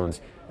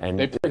Jones, and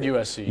they played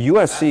USC.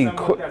 USC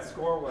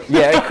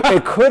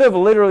it could have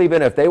literally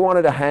been, if they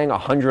wanted to hang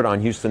 100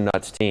 on Houston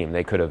Nutt's team,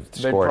 they could have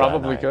scored.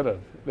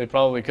 They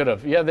probably could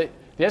have. Yeah,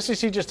 the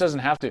SEC just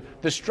doesn't have to.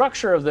 The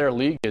structure of their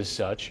league is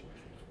such.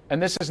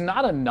 And this is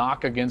not a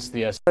knock against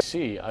the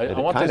SEC. I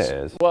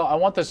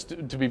want this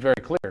to be very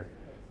clear.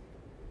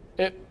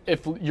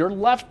 If you're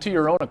left to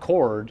your own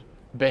accord,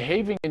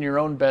 behaving in your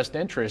own best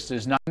interest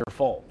is not your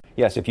fault.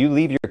 Yes, if you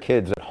leave your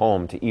kids at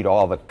home to eat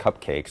all the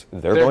cupcakes,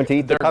 they're going to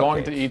eat the cupcakes. They're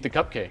going to eat the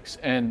cupcakes.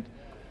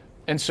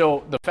 And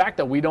so the fact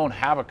that we don't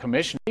have a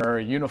commissioner or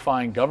a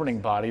unifying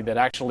governing body that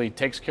actually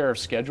takes care of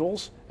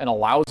schedules and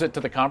allows it to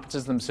the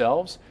conferences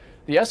themselves,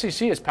 the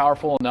SEC is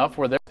powerful enough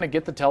where they're going to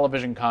get the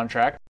television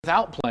contract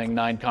without playing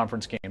 9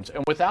 conference games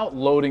and without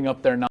loading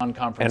up their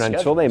non-conference And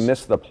until they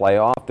miss the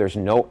playoff, there's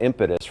no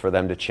impetus for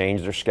them to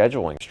change their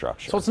scheduling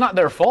structure. So it's not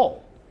their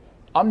fault.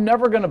 I'm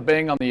never going to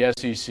bang on the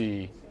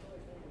SEC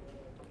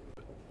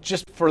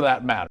just for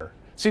that matter.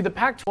 See, the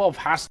Pac-12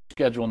 has to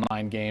schedule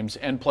 9 games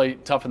and play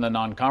tough in the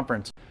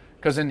non-conference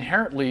because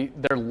inherently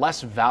they're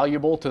less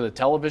valuable to the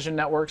television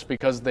networks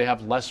because they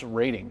have less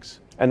ratings.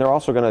 And they're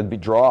also going to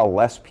draw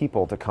less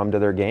people to come to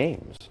their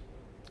games.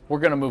 We're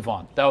going to move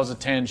on. That was a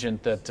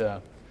tangent that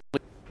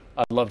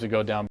I'd love to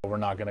go down, but we're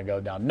not going to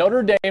go down.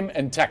 Notre Dame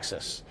and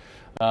Texas.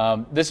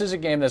 This is a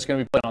game that's going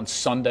to be played on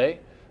Sunday,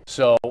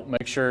 so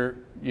make sure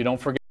you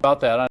don't forget about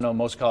that. I know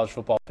most college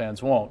football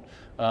fans won't.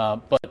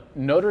 But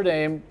Notre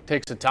Dame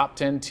takes a top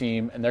 10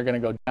 team, and they're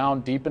going to go down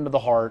deep into the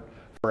heart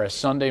for a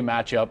Sunday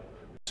matchup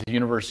with the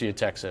University of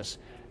Texas.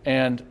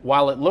 And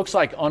while it looks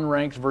like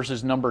unranked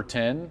versus number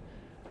 10,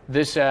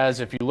 this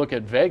has, if you look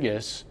at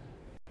Vegas,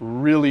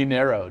 really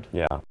narrowed.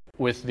 Yeah.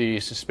 With the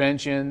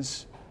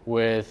suspensions,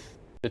 with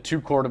the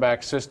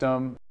 2-quarterback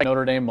system,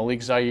 Notre Dame,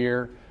 Malik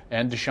Zaire,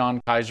 and Deshaun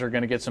Kaiser are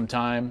going to get some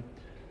time.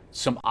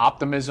 Some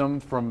optimism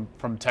from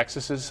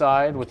Texas's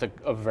side with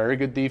a very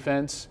good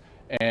defense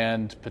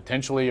and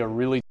potentially a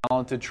really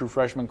talented true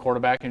freshman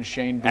quarterback in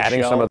Shane Buechele.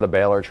 Adding some of the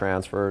Baylor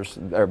transfers,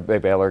 or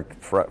Baylor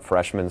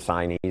freshman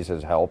signees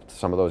has helped.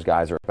 Some of those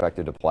guys are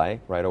expected to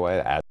play right away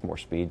to add more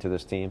speed to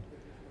this team.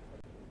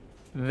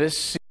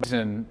 This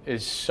season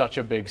is such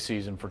a big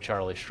season for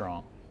Charlie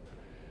Strong.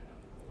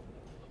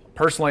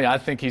 Personally, I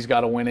think he's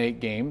got to win 8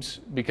 games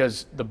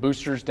because the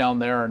boosters down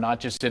there are not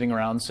just sitting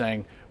around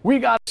saying, we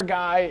got a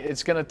guy,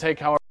 it's going to take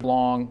however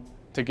long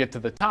to get to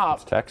the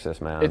top. It's Texas,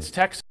 man. It's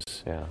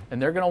Texas. Yeah.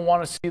 And they're going to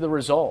want to see the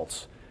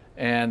results.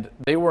 And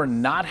they were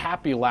not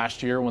happy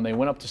last year when they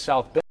went up to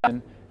South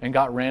Bend and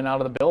got ran out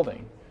of the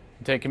building,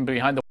 taken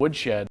behind the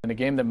woodshed in a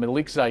game that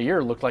Malik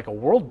Zaire looked like a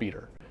world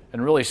beater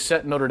and really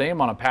set Notre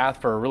Dame on a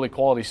path for a really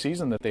quality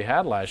season that they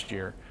had last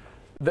year.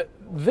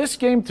 This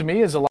game, to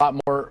me, is a lot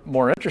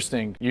more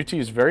interesting. UT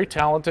is very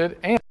talented,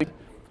 and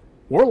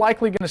we're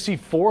likely going to see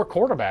 4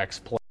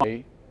 quarterbacks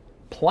play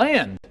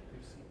planned.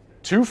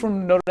 2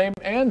 from Notre Dame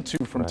and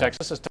 2 from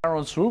Texas, as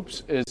Tyrone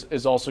Swoops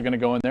is also going to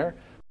go in there.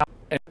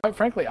 And quite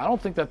frankly, I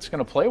don't think that's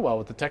going to play well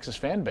with the Texas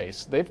fan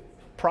base. They've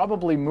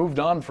probably moved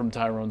on from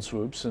Tyrone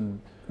Swoops,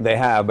 and they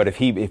have. But if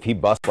he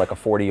busts like a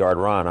 40-yard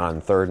run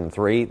on 3rd and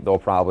 3, they'll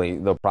probably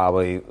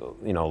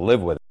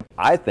live with it.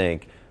 I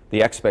think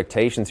the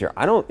expectations here.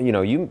 I don't.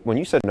 When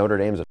you said Notre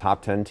Dame's a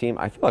top 10 team,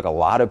 I feel like a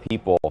lot of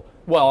people.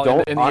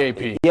 Well, in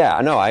the AP. Yeah,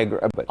 no, I agree.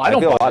 But I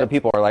feel a lot of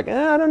people are like,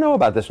 I don't know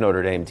about this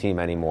Notre Dame team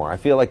anymore. I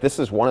feel like this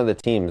is one of the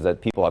teams that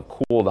people have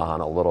cooled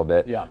on a little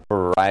bit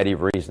for a variety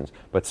of reasons.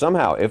 But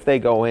somehow, if they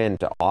go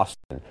into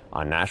Austin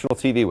on national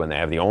TV when they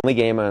have the only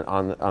game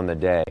on the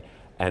day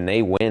and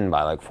they win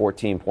by like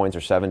 14 points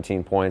or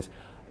 17 points,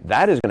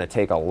 that is going to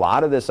take a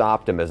lot of this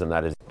optimism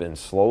that has been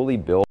slowly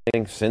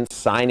building since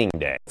signing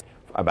day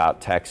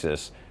about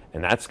Texas.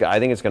 And I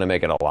think it's going to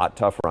make it a lot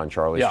tougher on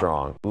Charlie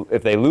Strong.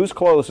 If they lose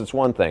close, it's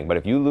one thing. But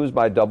if you lose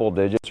by double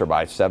digits or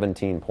by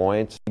 17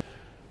 points,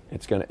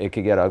 it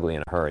could get ugly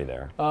in a hurry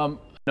there. I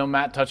know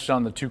Matt touched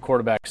on the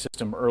 2-quarterback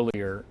system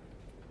earlier.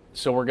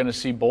 So we're going to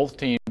see both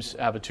teams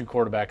have a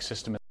 2-quarterback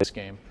system in this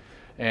game.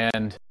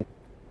 And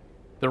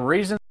the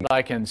reason that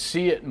I can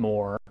see it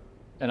more,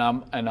 and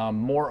I'm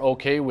more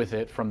okay with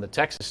it from the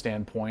Texas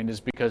standpoint, is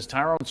because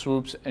Tyrone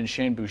Swoops and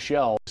Shane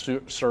Buechele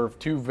serve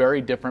two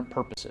very different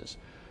purposes.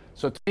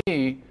 So to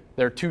me,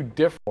 they're two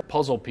different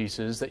puzzle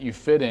pieces that you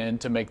fit in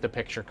to make the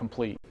picture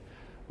complete.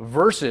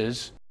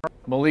 Versus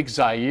Malik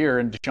Zaire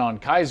and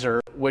Deshaun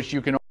Kaiser, which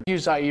you can argue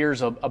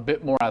Zaire's a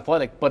bit more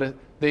athletic, but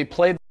they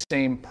play the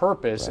same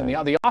purpose, right.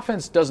 And the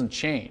offense doesn't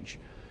change.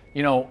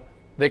 You know,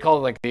 they call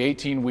it like the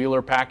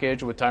 18-wheeler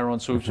package with Tyrone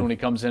Swoops when he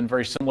comes in,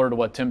 very similar to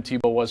what Tim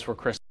Tebow was for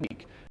Chris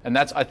Leak. And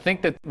I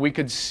think that we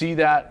could see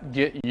that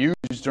get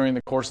used during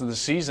the course of the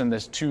season,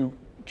 this 2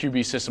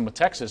 QB system with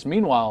Texas.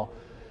 Meanwhile,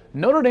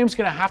 Notre Dame's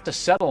going to have to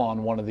settle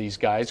on one of these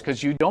guys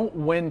because you don't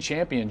win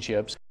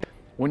championships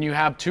when you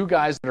have 2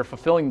 guys that are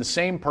fulfilling the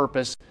same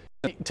purpose,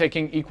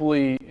 taking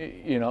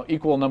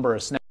equal number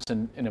of snaps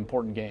in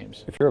important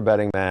games. If you're a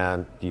betting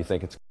man, do you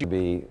think it's going to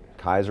be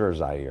Kaiser or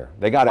Zaire?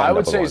 They got to. I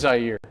would say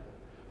Zaire.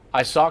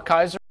 I saw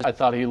Kaiser. I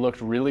thought he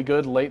looked really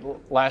good late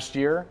last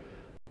year,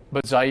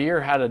 but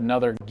Zaire had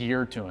another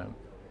gear to him.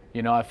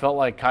 You know, I felt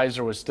like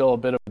Kaiser was still a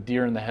bit of a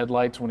deer in the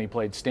headlights when he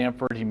played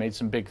Stanford. He made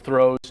some big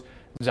throws.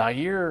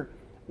 Zaire,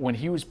 when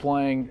he was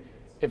playing,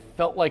 it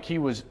felt like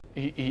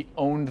he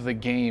owned the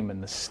game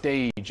and the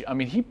stage. I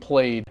mean, he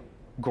played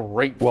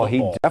great football. Well,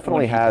 he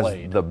definitely has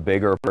the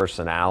bigger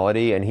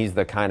personality, and he's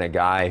the kind of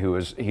guy he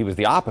was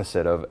the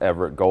opposite of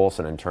Everett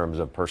Golson in terms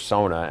of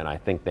persona, and I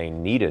think they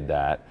needed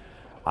that.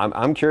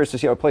 I'm curious to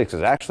see how it plays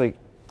because actually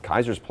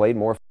Kaiser's played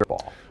more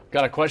football.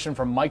 Got a question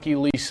from Mikey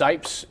Lee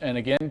Sipes, and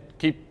again,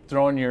 keep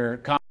throwing your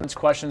comments,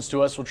 questions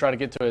to us. We'll try to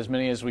get to as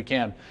many as we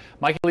can.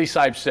 Mikey Lee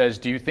Sipes says,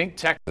 do you think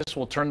Texas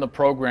will turn the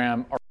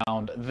program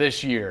around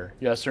this year?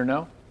 Yes or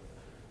no?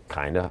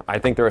 Kinda. I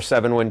think they're a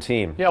 7-win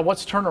team. Yeah,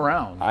 what's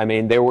turnaround? I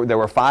mean, there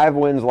were 5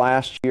 wins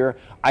last year.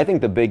 I think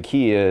the big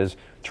key is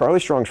Charlie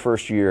Strong's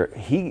first year,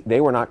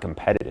 they were not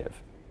competitive.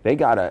 They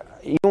gotta,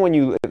 even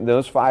when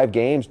those 5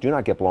 games, do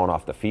not get blown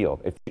off the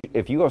field.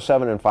 If you go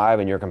 7-5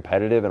 and you're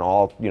competitive in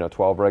all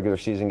 12 regular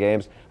season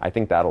games, I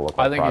think that'll look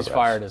like progress. I think he's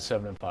fired at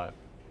 7-5.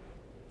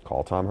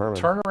 Call Tom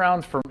Herman.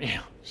 Turnaround for me,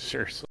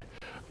 seriously.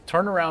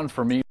 Turnaround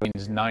for me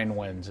means 9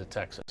 wins at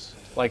Texas.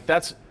 Like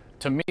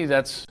to me,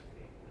 that's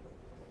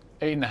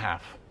 8.5.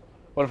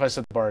 What if I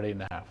set the bar at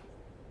 8.5? Are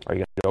you going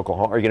to beat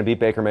Oklahoma? Are you going to beat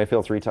Baker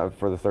Mayfield 3 times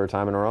for the 3rd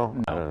time in a row?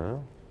 No. I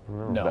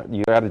don't know. No.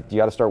 You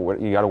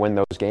got to win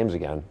those games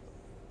again.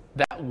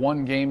 That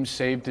one game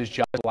saved his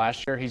job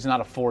last year. He's not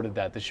afforded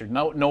that this year.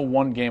 No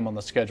one game on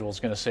the schedule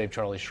is going to save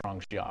Charlie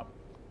Strong's job.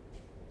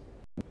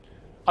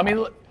 I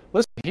mean,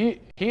 listen,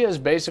 he has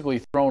basically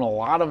thrown a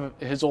lot of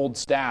his old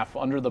staff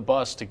under the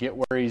bus to get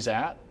where he's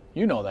at.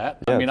 You know that.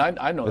 Yeah, I mean,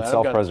 I know that. It's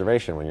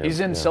self-preservation when you're.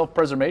 He's in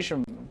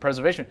self-preservation.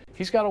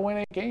 He's got to win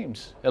 8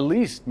 games, at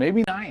least,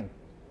 maybe 9,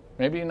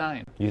 maybe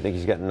 9. You think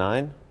he's getting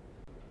 9?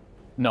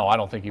 No, I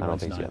don't think he wins 9. I don't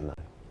think he's getting 9.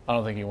 I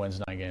don't think he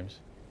wins 9 games.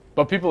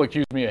 But people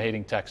accuse me of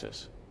hating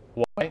Texas.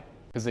 Why?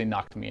 Because they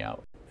knocked me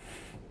out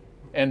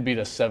and beat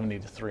us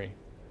 70-3.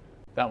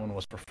 That one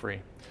was for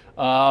free.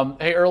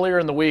 Hey, earlier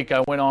in the week,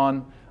 I went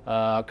on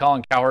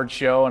Colin Cowherd's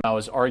show and I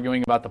was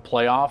arguing about the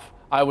playoff.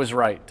 I was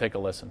right. Take a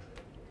listen.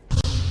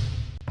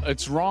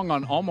 It's wrong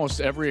on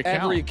almost every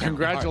account.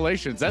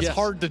 Congratulations. That's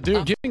hard to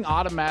do. Giving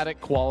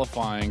automatic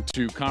qualifying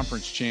to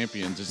conference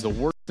champions is the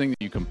worst thing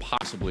that you can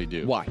possibly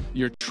do. Why?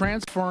 You're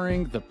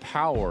transferring the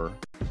power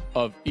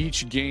of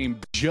each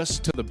game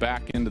just to the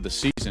back end of the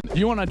season.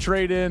 You want to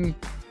trade in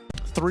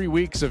 3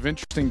 weeks of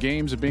interesting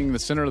games of being the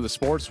center of the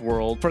sports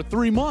world for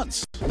 3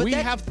 months. We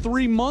have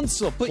 3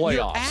 months of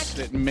playoffs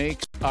that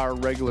makes our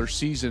regular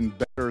season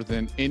better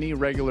than any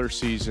regular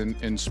season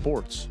in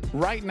sports.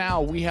 Right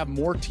now, we have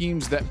more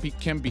teams that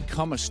can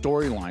become a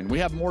storyline. We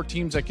have more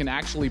teams that can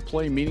actually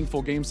play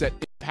meaningful games that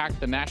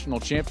impact the national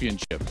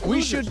championship.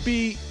 We should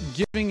be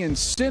giving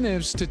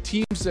incentives to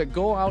teams that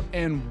go out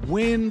and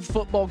win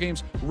football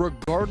games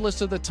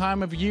regardless of the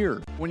time of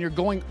year. When you're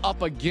going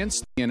up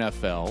against the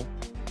NFL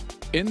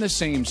in the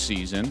same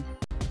season,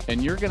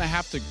 and you're going to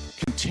have to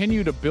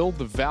continue to build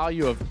the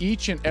value of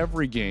each and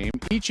every game,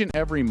 each and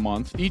every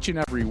month, each and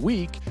every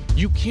week,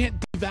 you can't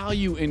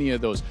devalue any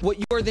of those. What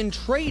you are then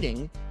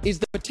trading is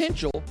the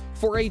potential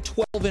for a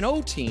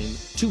 12-0 team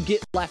to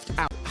get left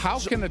out. How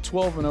can a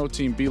 12-0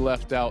 team be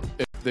left out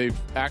if they've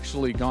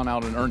actually gone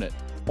out and earned it?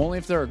 Only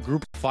if they're a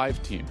Group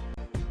 5 team.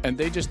 And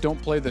they just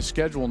don't play the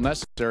schedule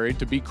necessary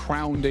to be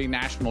crowned a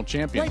national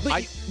champion.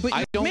 Right, but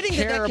I don't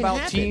care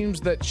about teams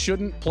that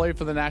shouldn't play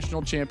for the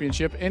national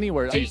championship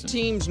anywhere. 8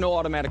 teams, no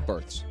automatic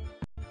berths.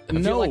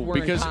 No,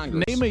 because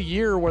name a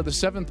year where the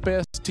 7th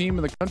best team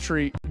in the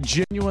country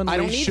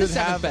genuinely should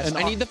have.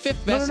 I need the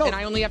 5th best, and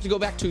I only have to go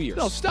back 2 years.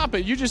 No, stop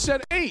it. You just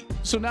said 8,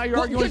 so now you're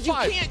arguing 5.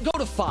 Because you can't go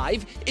to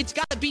 5. It's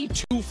got to be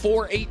 2,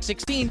 4, 8,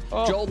 16.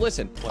 Oh, Joel,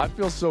 listen. I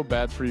feel so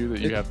bad for you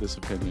that you have this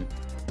opinion.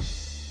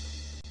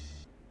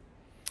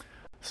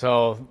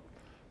 So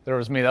There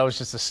was me. That was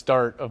just the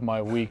start of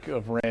my week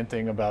of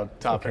ranting about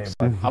topics.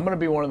 Okay. I'm going to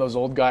be one of those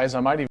old guys. I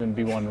might even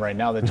be one right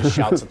now that just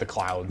shouts at the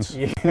clouds.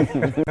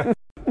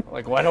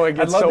 Like, why do I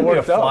get so worked up? I'd love to be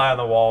a fly on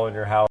the wall in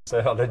your house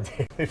on a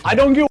daily basis. I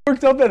don't get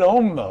worked up at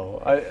home,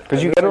 though.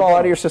 Because you get it all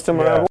out of your system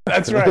when I work.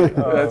 That's right.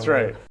 That's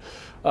right.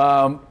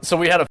 So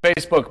we had a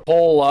Facebook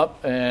poll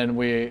up, and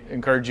we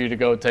encourage you to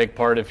go take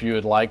part if you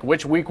would like.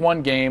 Which Week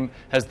 1 game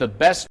has the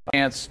best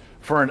chance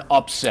for an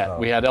upset?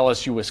 We had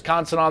LSU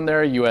Wisconsin on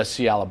there,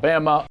 USC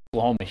Alabama,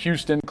 Oklahoma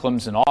Houston,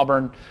 Clemson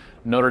Auburn,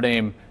 Notre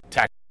Dame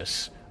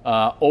Texas.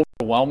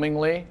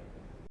 Overwhelmingly,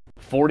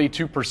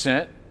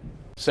 42%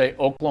 say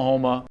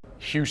Oklahoma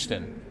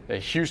Houston.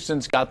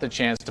 Houston's got the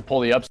chance to pull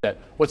the upset.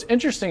 What's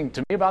interesting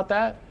to me about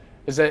that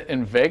is that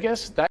in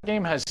Vegas, that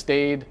game has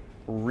stayed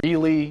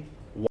really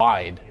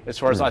wide as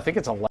far as I think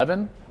it's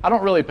 11. I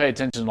don't really pay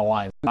attention to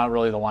lines. I'm not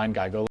really the line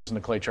guy. Go listen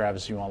to Clay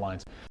Travis if you want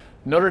lines.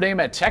 Notre Dame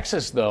at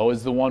Texas, though,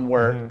 is the one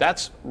where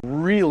that's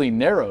really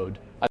narrowed.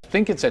 I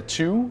think it's at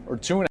 2 or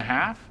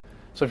 2.5.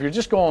 So if you're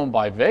just going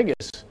by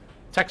Vegas,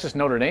 Texas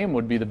Notre Dame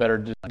would be the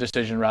better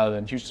decision rather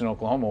than Houston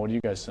Oklahoma. What do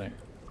you guys think?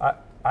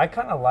 I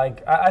kind of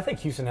like – I think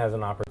Houston has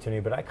an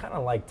opportunity, but I kind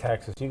of like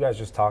Texas. You guys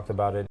just talked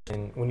about it.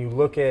 And when you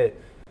look at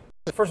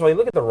 – first of all, you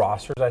look at the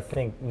rosters, I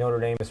think Notre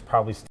Dame is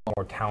probably still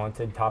more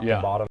talented top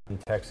to bottom than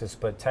Texas,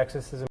 but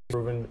Texas has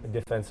improved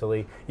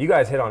defensively. You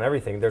guys hit on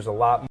everything. There's a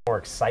lot more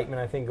excitement,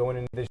 I think, going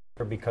into this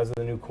year because of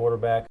the new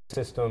quarterback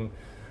system.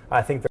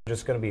 I think they're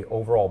just going to be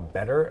overall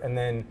better. And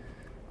then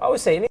I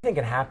always say anything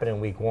can happen in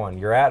Week 1.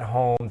 You're at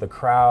home, the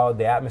crowd,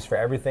 the atmosphere,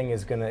 everything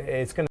is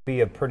it's going to be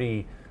a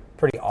pretty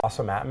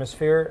awesome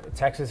atmosphere.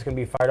 Texas is going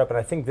to be fired up, and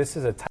I think this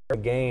is a type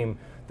of game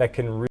that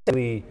can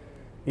really –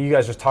 you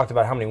guys just talked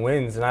about how many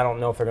wins, and I don't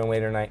know if they're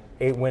going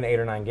to win 8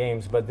 or 9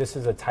 games, but this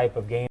is a type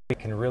of game that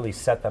can really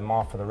set them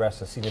off for the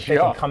rest of the season. If they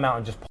can come out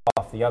and just pull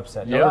off the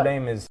upset. Notre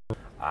Dame is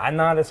 – I'm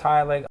not as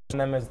high on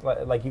them as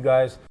like you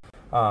guys.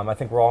 I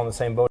think we're all in the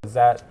same boat as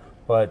that,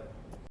 but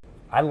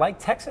I like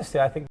Texas.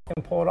 I think they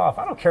can pull it off.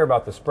 I don't care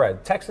about the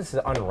spread. Texas is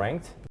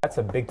unranked. That's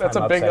a big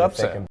upset. If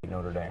they can beat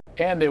Notre Dame.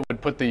 And it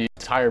would put the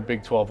entire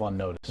Big 12 on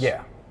notice.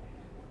 Yeah.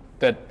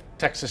 That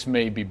Texas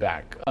may be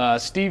back.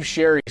 Steve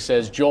Sherry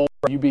says, Joel,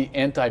 you be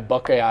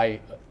anti-Buckeye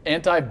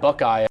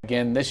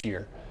again this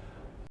year.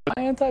 Am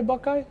I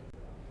anti-Buckeye?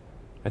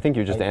 I think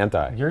you're just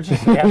anti. You're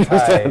just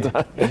anti.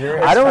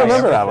 I don't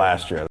remember that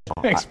last year.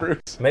 Thanks,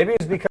 Bruce. Maybe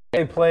it's because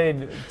they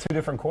played 2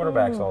 different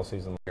quarterbacks all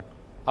season.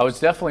 I was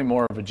definitely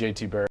more of a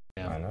JT Barrett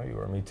fan. I know you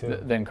were, me too.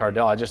 Than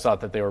Cardell. I just thought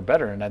that they were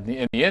better, and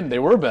in the end, they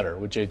were better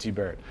with JT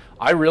Barrett.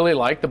 I really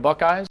like the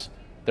Buckeyes.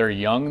 They're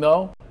young,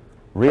 though.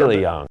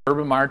 Really young.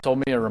 Urban Meyer told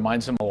me it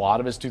reminds him a lot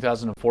of his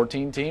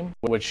 2014 team,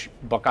 which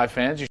Buckeye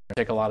fans, you should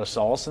take a lot of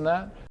solace in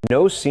that.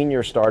 No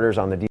senior starters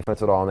on the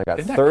defense at all, and they got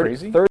Isn't that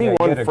crazy?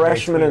 31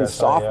 freshmen and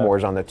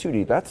sophomores on the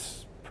 2D.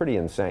 That's pretty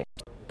insane.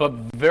 But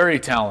very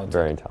talented.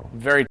 Very talented.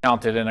 Very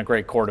talented and a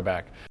great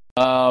quarterback.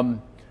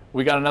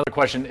 We got another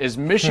question. Is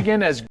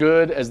Michigan as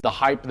good as the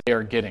hype they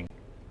are getting?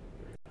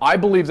 I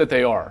believe that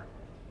they are.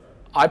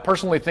 I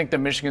personally think that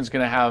Michigan's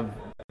going to have,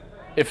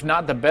 if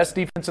not the best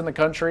defense in the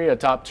country, a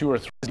top 2 or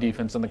 3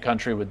 defense in the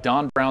country with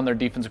Don Brown, their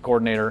defensive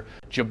coordinator,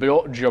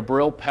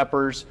 Jabril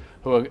Peppers,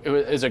 who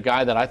is a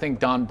guy that I think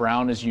Don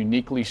Brown is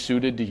uniquely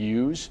suited to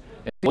use.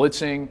 In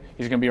blitzing,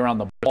 he's going to be around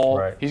the ball.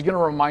 Right. He's going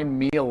to remind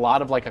me a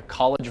lot of like a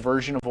college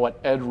version of what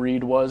Ed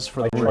Reed was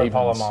for the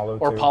Ravens.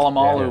 Or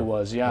Polamalu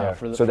was,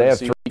 So they have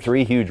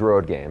 3 huge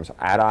road games,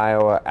 at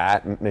Iowa,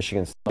 at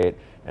Michigan State,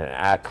 and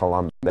at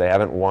Columbia. They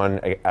haven't won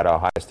at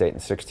Ohio State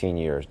in 16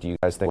 years. Do you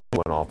guys think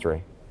they'll win all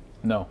 3?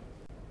 No.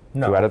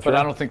 2 out of 3? But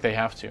I don't think they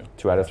have to.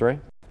 2 out of 3?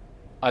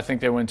 I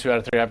think they win 2 out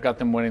of 3. I've got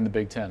them winning the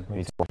Big Ten.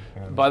 Me too.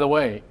 By the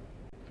way,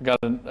 got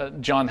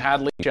John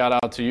Hadley, shout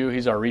out to you.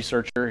 He's our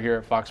researcher here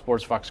at Fox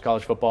Sports, Fox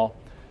College Football.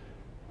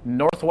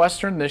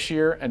 Northwestern this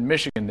year and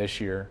Michigan this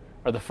year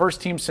are the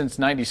first team since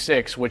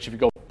 '96, which if you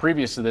go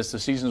previous to this, the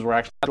seasons were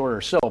actually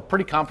shorter. So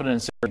pretty confident in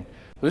saying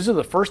these are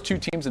the first 2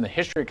 teams in the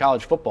history of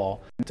college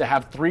football to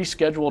have 3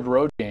 scheduled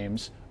road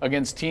games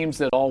against teams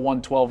that all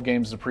won 12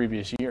 games the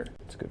previous year.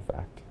 That's a good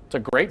fact. It's a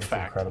great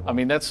fact. Incredible. I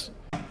mean, that's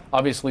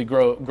obviously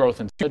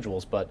growth in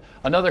schedules. But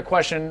another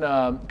question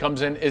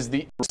comes in, is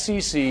the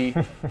SEC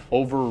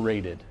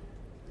overrated?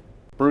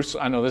 Bruce,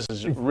 I know this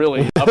is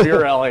really up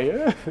your alley.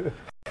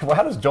 Well,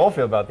 how does Joel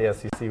feel about the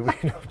SEC?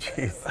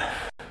 Jeez.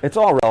 It's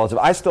all relative.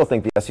 I still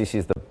think the SEC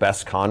is the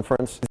best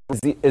conference.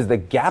 Is the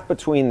gap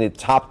between the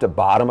top to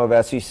bottom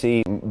of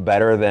SEC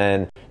better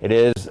than it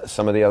is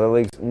some of the other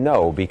leagues?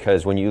 No,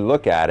 because when you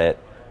look at it,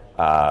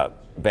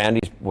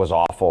 Vandy was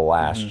awful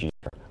last year.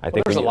 I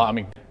think there's a lot. I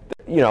mean,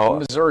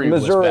 Missouri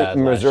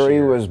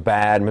was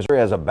bad. Missouri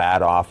has a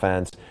bad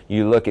offense.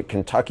 You look at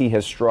Kentucky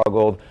has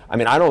struggled. I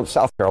mean,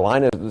 South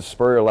Carolina,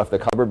 Spurrier left the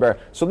cupboard bare.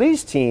 So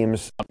these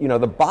teams, the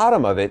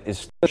bottom of it is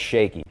still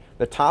shaky.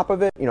 The top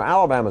of it,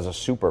 Alabama's a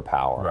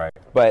superpower. Right.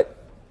 But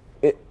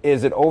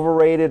is it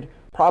overrated?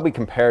 Probably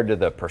compared to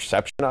the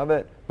perception of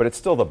it, but it's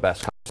still the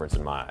best conference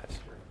in my eyes.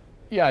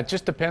 Yeah, it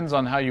just depends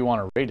on how you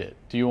want to rate it.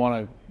 Do you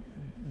want to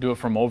do it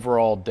from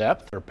overall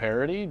depth or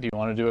parity? Do you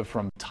want to do it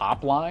from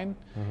top line?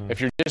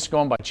 If you're just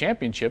going by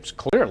championships,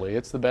 clearly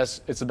it's the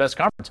best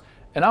conference.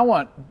 And I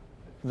want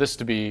this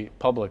to be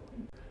public.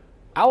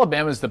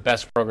 Alabama is the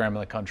best program in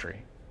the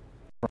country,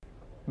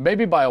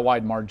 maybe by a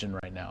wide margin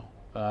right now,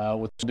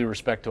 with due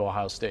respect to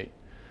Ohio State.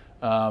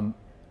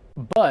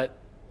 But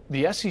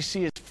the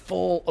SEC is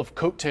full of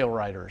coattail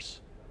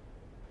riders.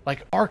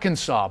 Like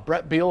Arkansas,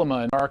 Brett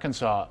Bielema in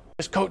Arkansas,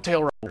 just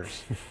coattail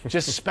riders.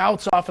 Just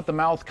spouts off at the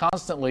mouth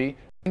constantly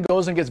and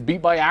goes and gets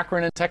beat by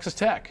Akron and Texas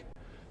Tech.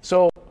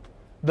 So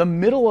the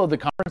middle of the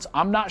conference,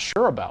 I'm not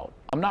sure about.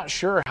 I'm not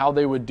sure how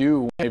they would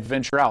do when they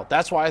venture out.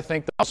 That's why I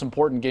think the most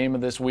important game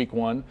of this week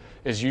 1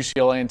 is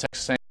UCLA and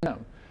Texas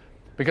A&M.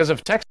 Because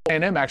if Texas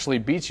A&M actually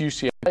beats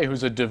UCLA,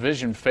 who's a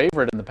division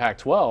favorite in the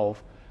Pac-12,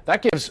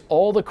 that gives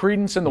all the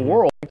credence in the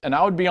world, and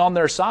I would be on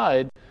their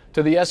side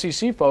to the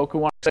SEC folk who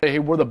want to say, hey,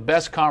 we're the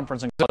best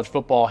conference in college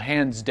football,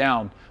 hands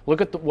down. Look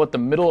at what the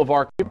middle of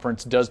our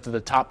conference does to the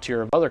top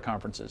tier of other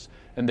conferences,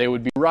 and they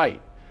would be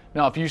right.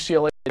 Now, if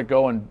UCLA to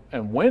go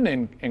and win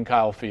in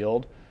Kyle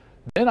Field,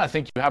 then I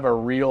think you have a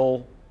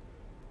real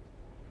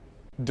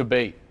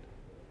debate,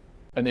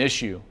 an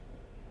issue.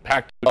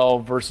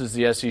 Pac-12 versus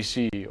the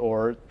SEC,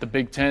 or the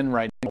Big Ten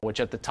right now, which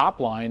at the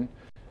top line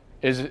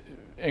is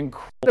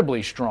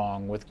incredibly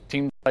strong with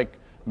teams like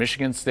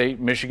Michigan State,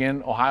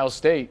 Michigan, Ohio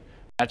State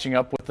matching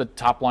up with the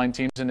top line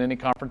teams in any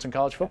conference in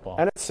college football.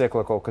 And it's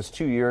cyclical because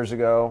 2 years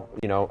ago,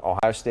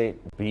 Ohio State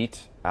beat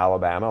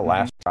Alabama.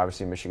 Last year,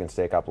 obviously, Michigan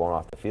State got blown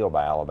off the field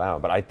by Alabama.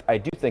 But I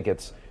do think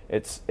it's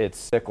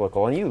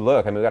cyclical. And you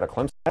look, we got a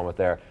Clemson helmet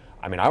there.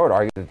 I would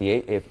argue that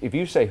if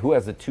you say who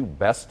has the 2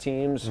 best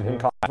teams in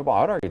college football,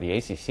 I would argue the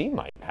ACC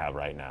might have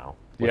right now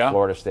with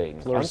Florida State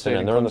and Clemson,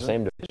 and they're in the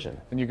same division.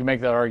 And you can make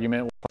that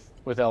argument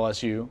with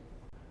LSU.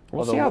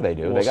 We'll see how they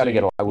do. They got to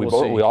get.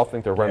 We all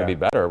think they're going to be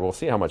better. We'll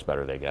see how much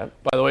better they get.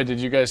 By the way, did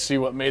you guys see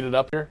what made it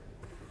up here?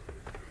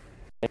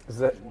 Is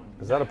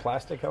that a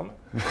plastic helmet?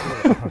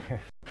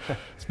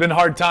 It's been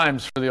hard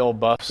times for the old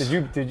Buffs.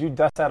 Did you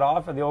dust that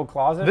off in the old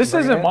closet? This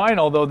isn't mine,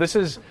 although this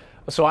is.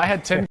 So I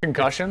had 10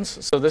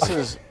 concussions. So this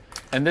is,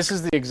 and this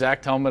is the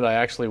exact helmet I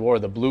actually wore,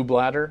 the Blue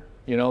Bladder.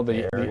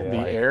 The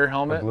air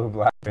helmet. The Blue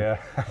Bladder.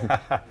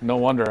 Yeah. No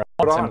wonder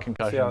I had 10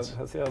 concussions.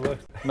 Let's see how it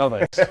looks. No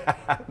thanks.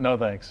 No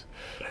thanks.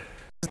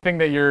 Thing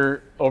that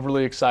you're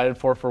overly excited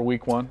for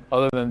week 1,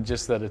 other than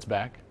just that it's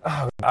back?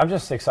 I'm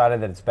just excited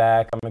that it's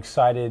back. I'm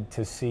excited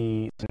to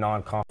see the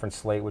non-conference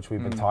slate, which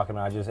we've been talking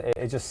about.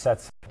 It just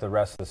sets up the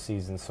rest of the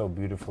season so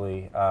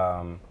beautifully.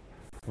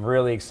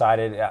 Really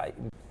excited.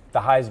 The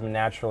Heisman,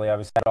 naturally, I've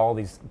had all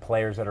these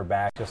players that are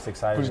back. Just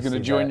excited. Who's going to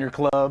join your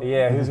club?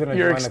 Yeah, who's going to join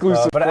your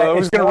exclusive the club? Club?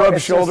 Who's going to rub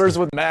shoulders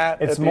with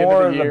Matt? It's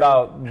more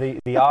about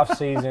the off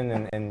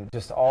season and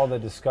just all the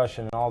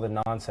discussion and all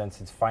the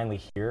nonsense. It's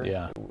finally here.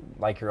 Yeah.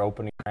 Like your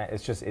opening rant.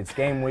 It's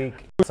game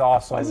week. It's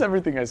awesome. Why is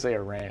everything I say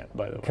a rant,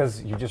 by the way?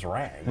 Because you just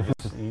rant.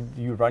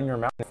 You run your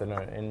mouth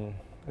and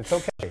it's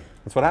okay.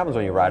 That's what happens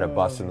when you ride a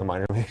bus in the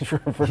minor leagues for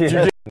 2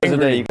 Yeah. days a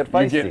day. You get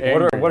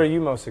feisty. What are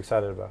you most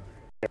excited about?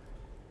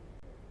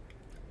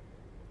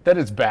 That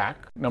it's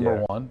back,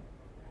 number one.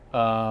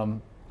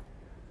 I'm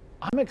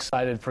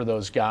excited for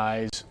those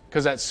guys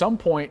because at some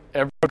point,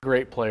 every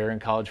great player in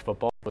college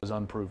football was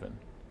unproven.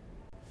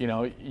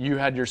 You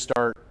had your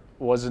start,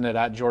 wasn't it,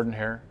 at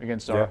Jordan-Hare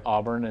against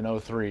Auburn in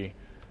 2003?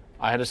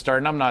 I had a start,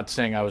 and I'm not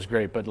saying I was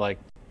great, but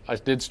I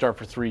did start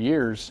for 3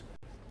 years.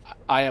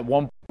 I at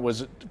one point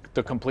was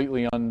the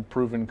completely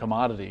unproven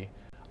commodity.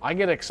 I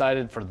get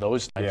excited for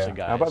those types of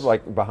guys. How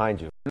about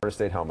behind you, Florida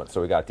State helmet?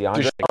 So we got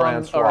DeAndre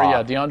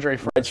DeAndre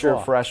Francois.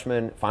 Redshirt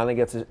freshman, finally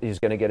he's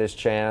going to get his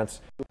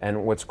chance.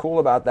 And what's cool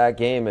about that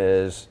game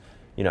is,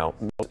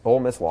 Ole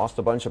Miss lost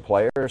a bunch of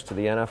players to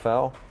the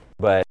NFL,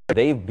 but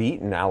they've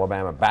beaten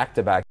Alabama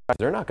back-to-back.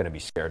 They're not going to be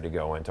scared to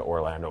go into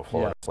Orlando,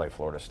 Florida, play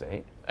Florida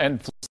State.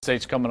 And Florida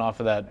State's coming off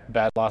of that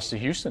bad loss to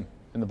Houston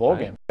in the bowl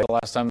game, the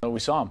last time that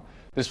we saw them.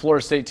 This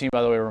Florida State team,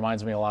 by the way,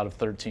 reminds me a lot of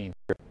 13.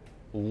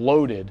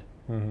 Loaded.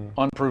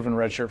 Unproven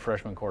redshirt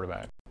freshman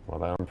quarterback. Well,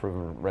 that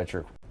unproven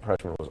redshirt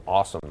freshman was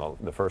awesome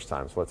the first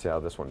time, so let's see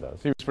how this one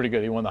does. He was pretty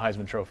good. He won the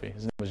Heisman Trophy.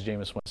 His name was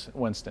Jameis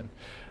Winston.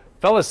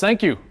 Fellas,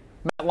 thank you.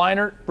 Matt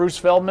Leinart, Bruce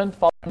Feldman.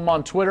 Follow him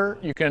on Twitter.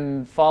 You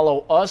can follow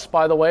us,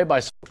 by the way, by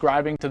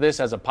subscribing to this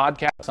as a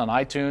podcast on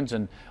iTunes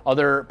and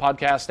other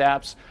podcast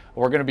apps.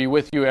 We're going to be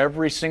with you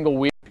every single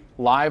week,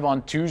 live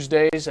on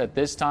Tuesdays at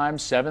this time,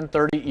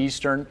 7:30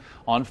 Eastern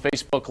on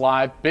Facebook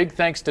Live. Big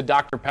thanks to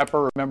Dr.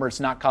 Pepper. Remember, it's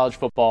not college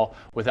football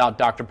without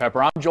Dr.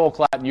 Pepper. I'm Joel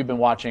Klatt, and you've been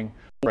watching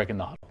Breaking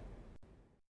the Huddle.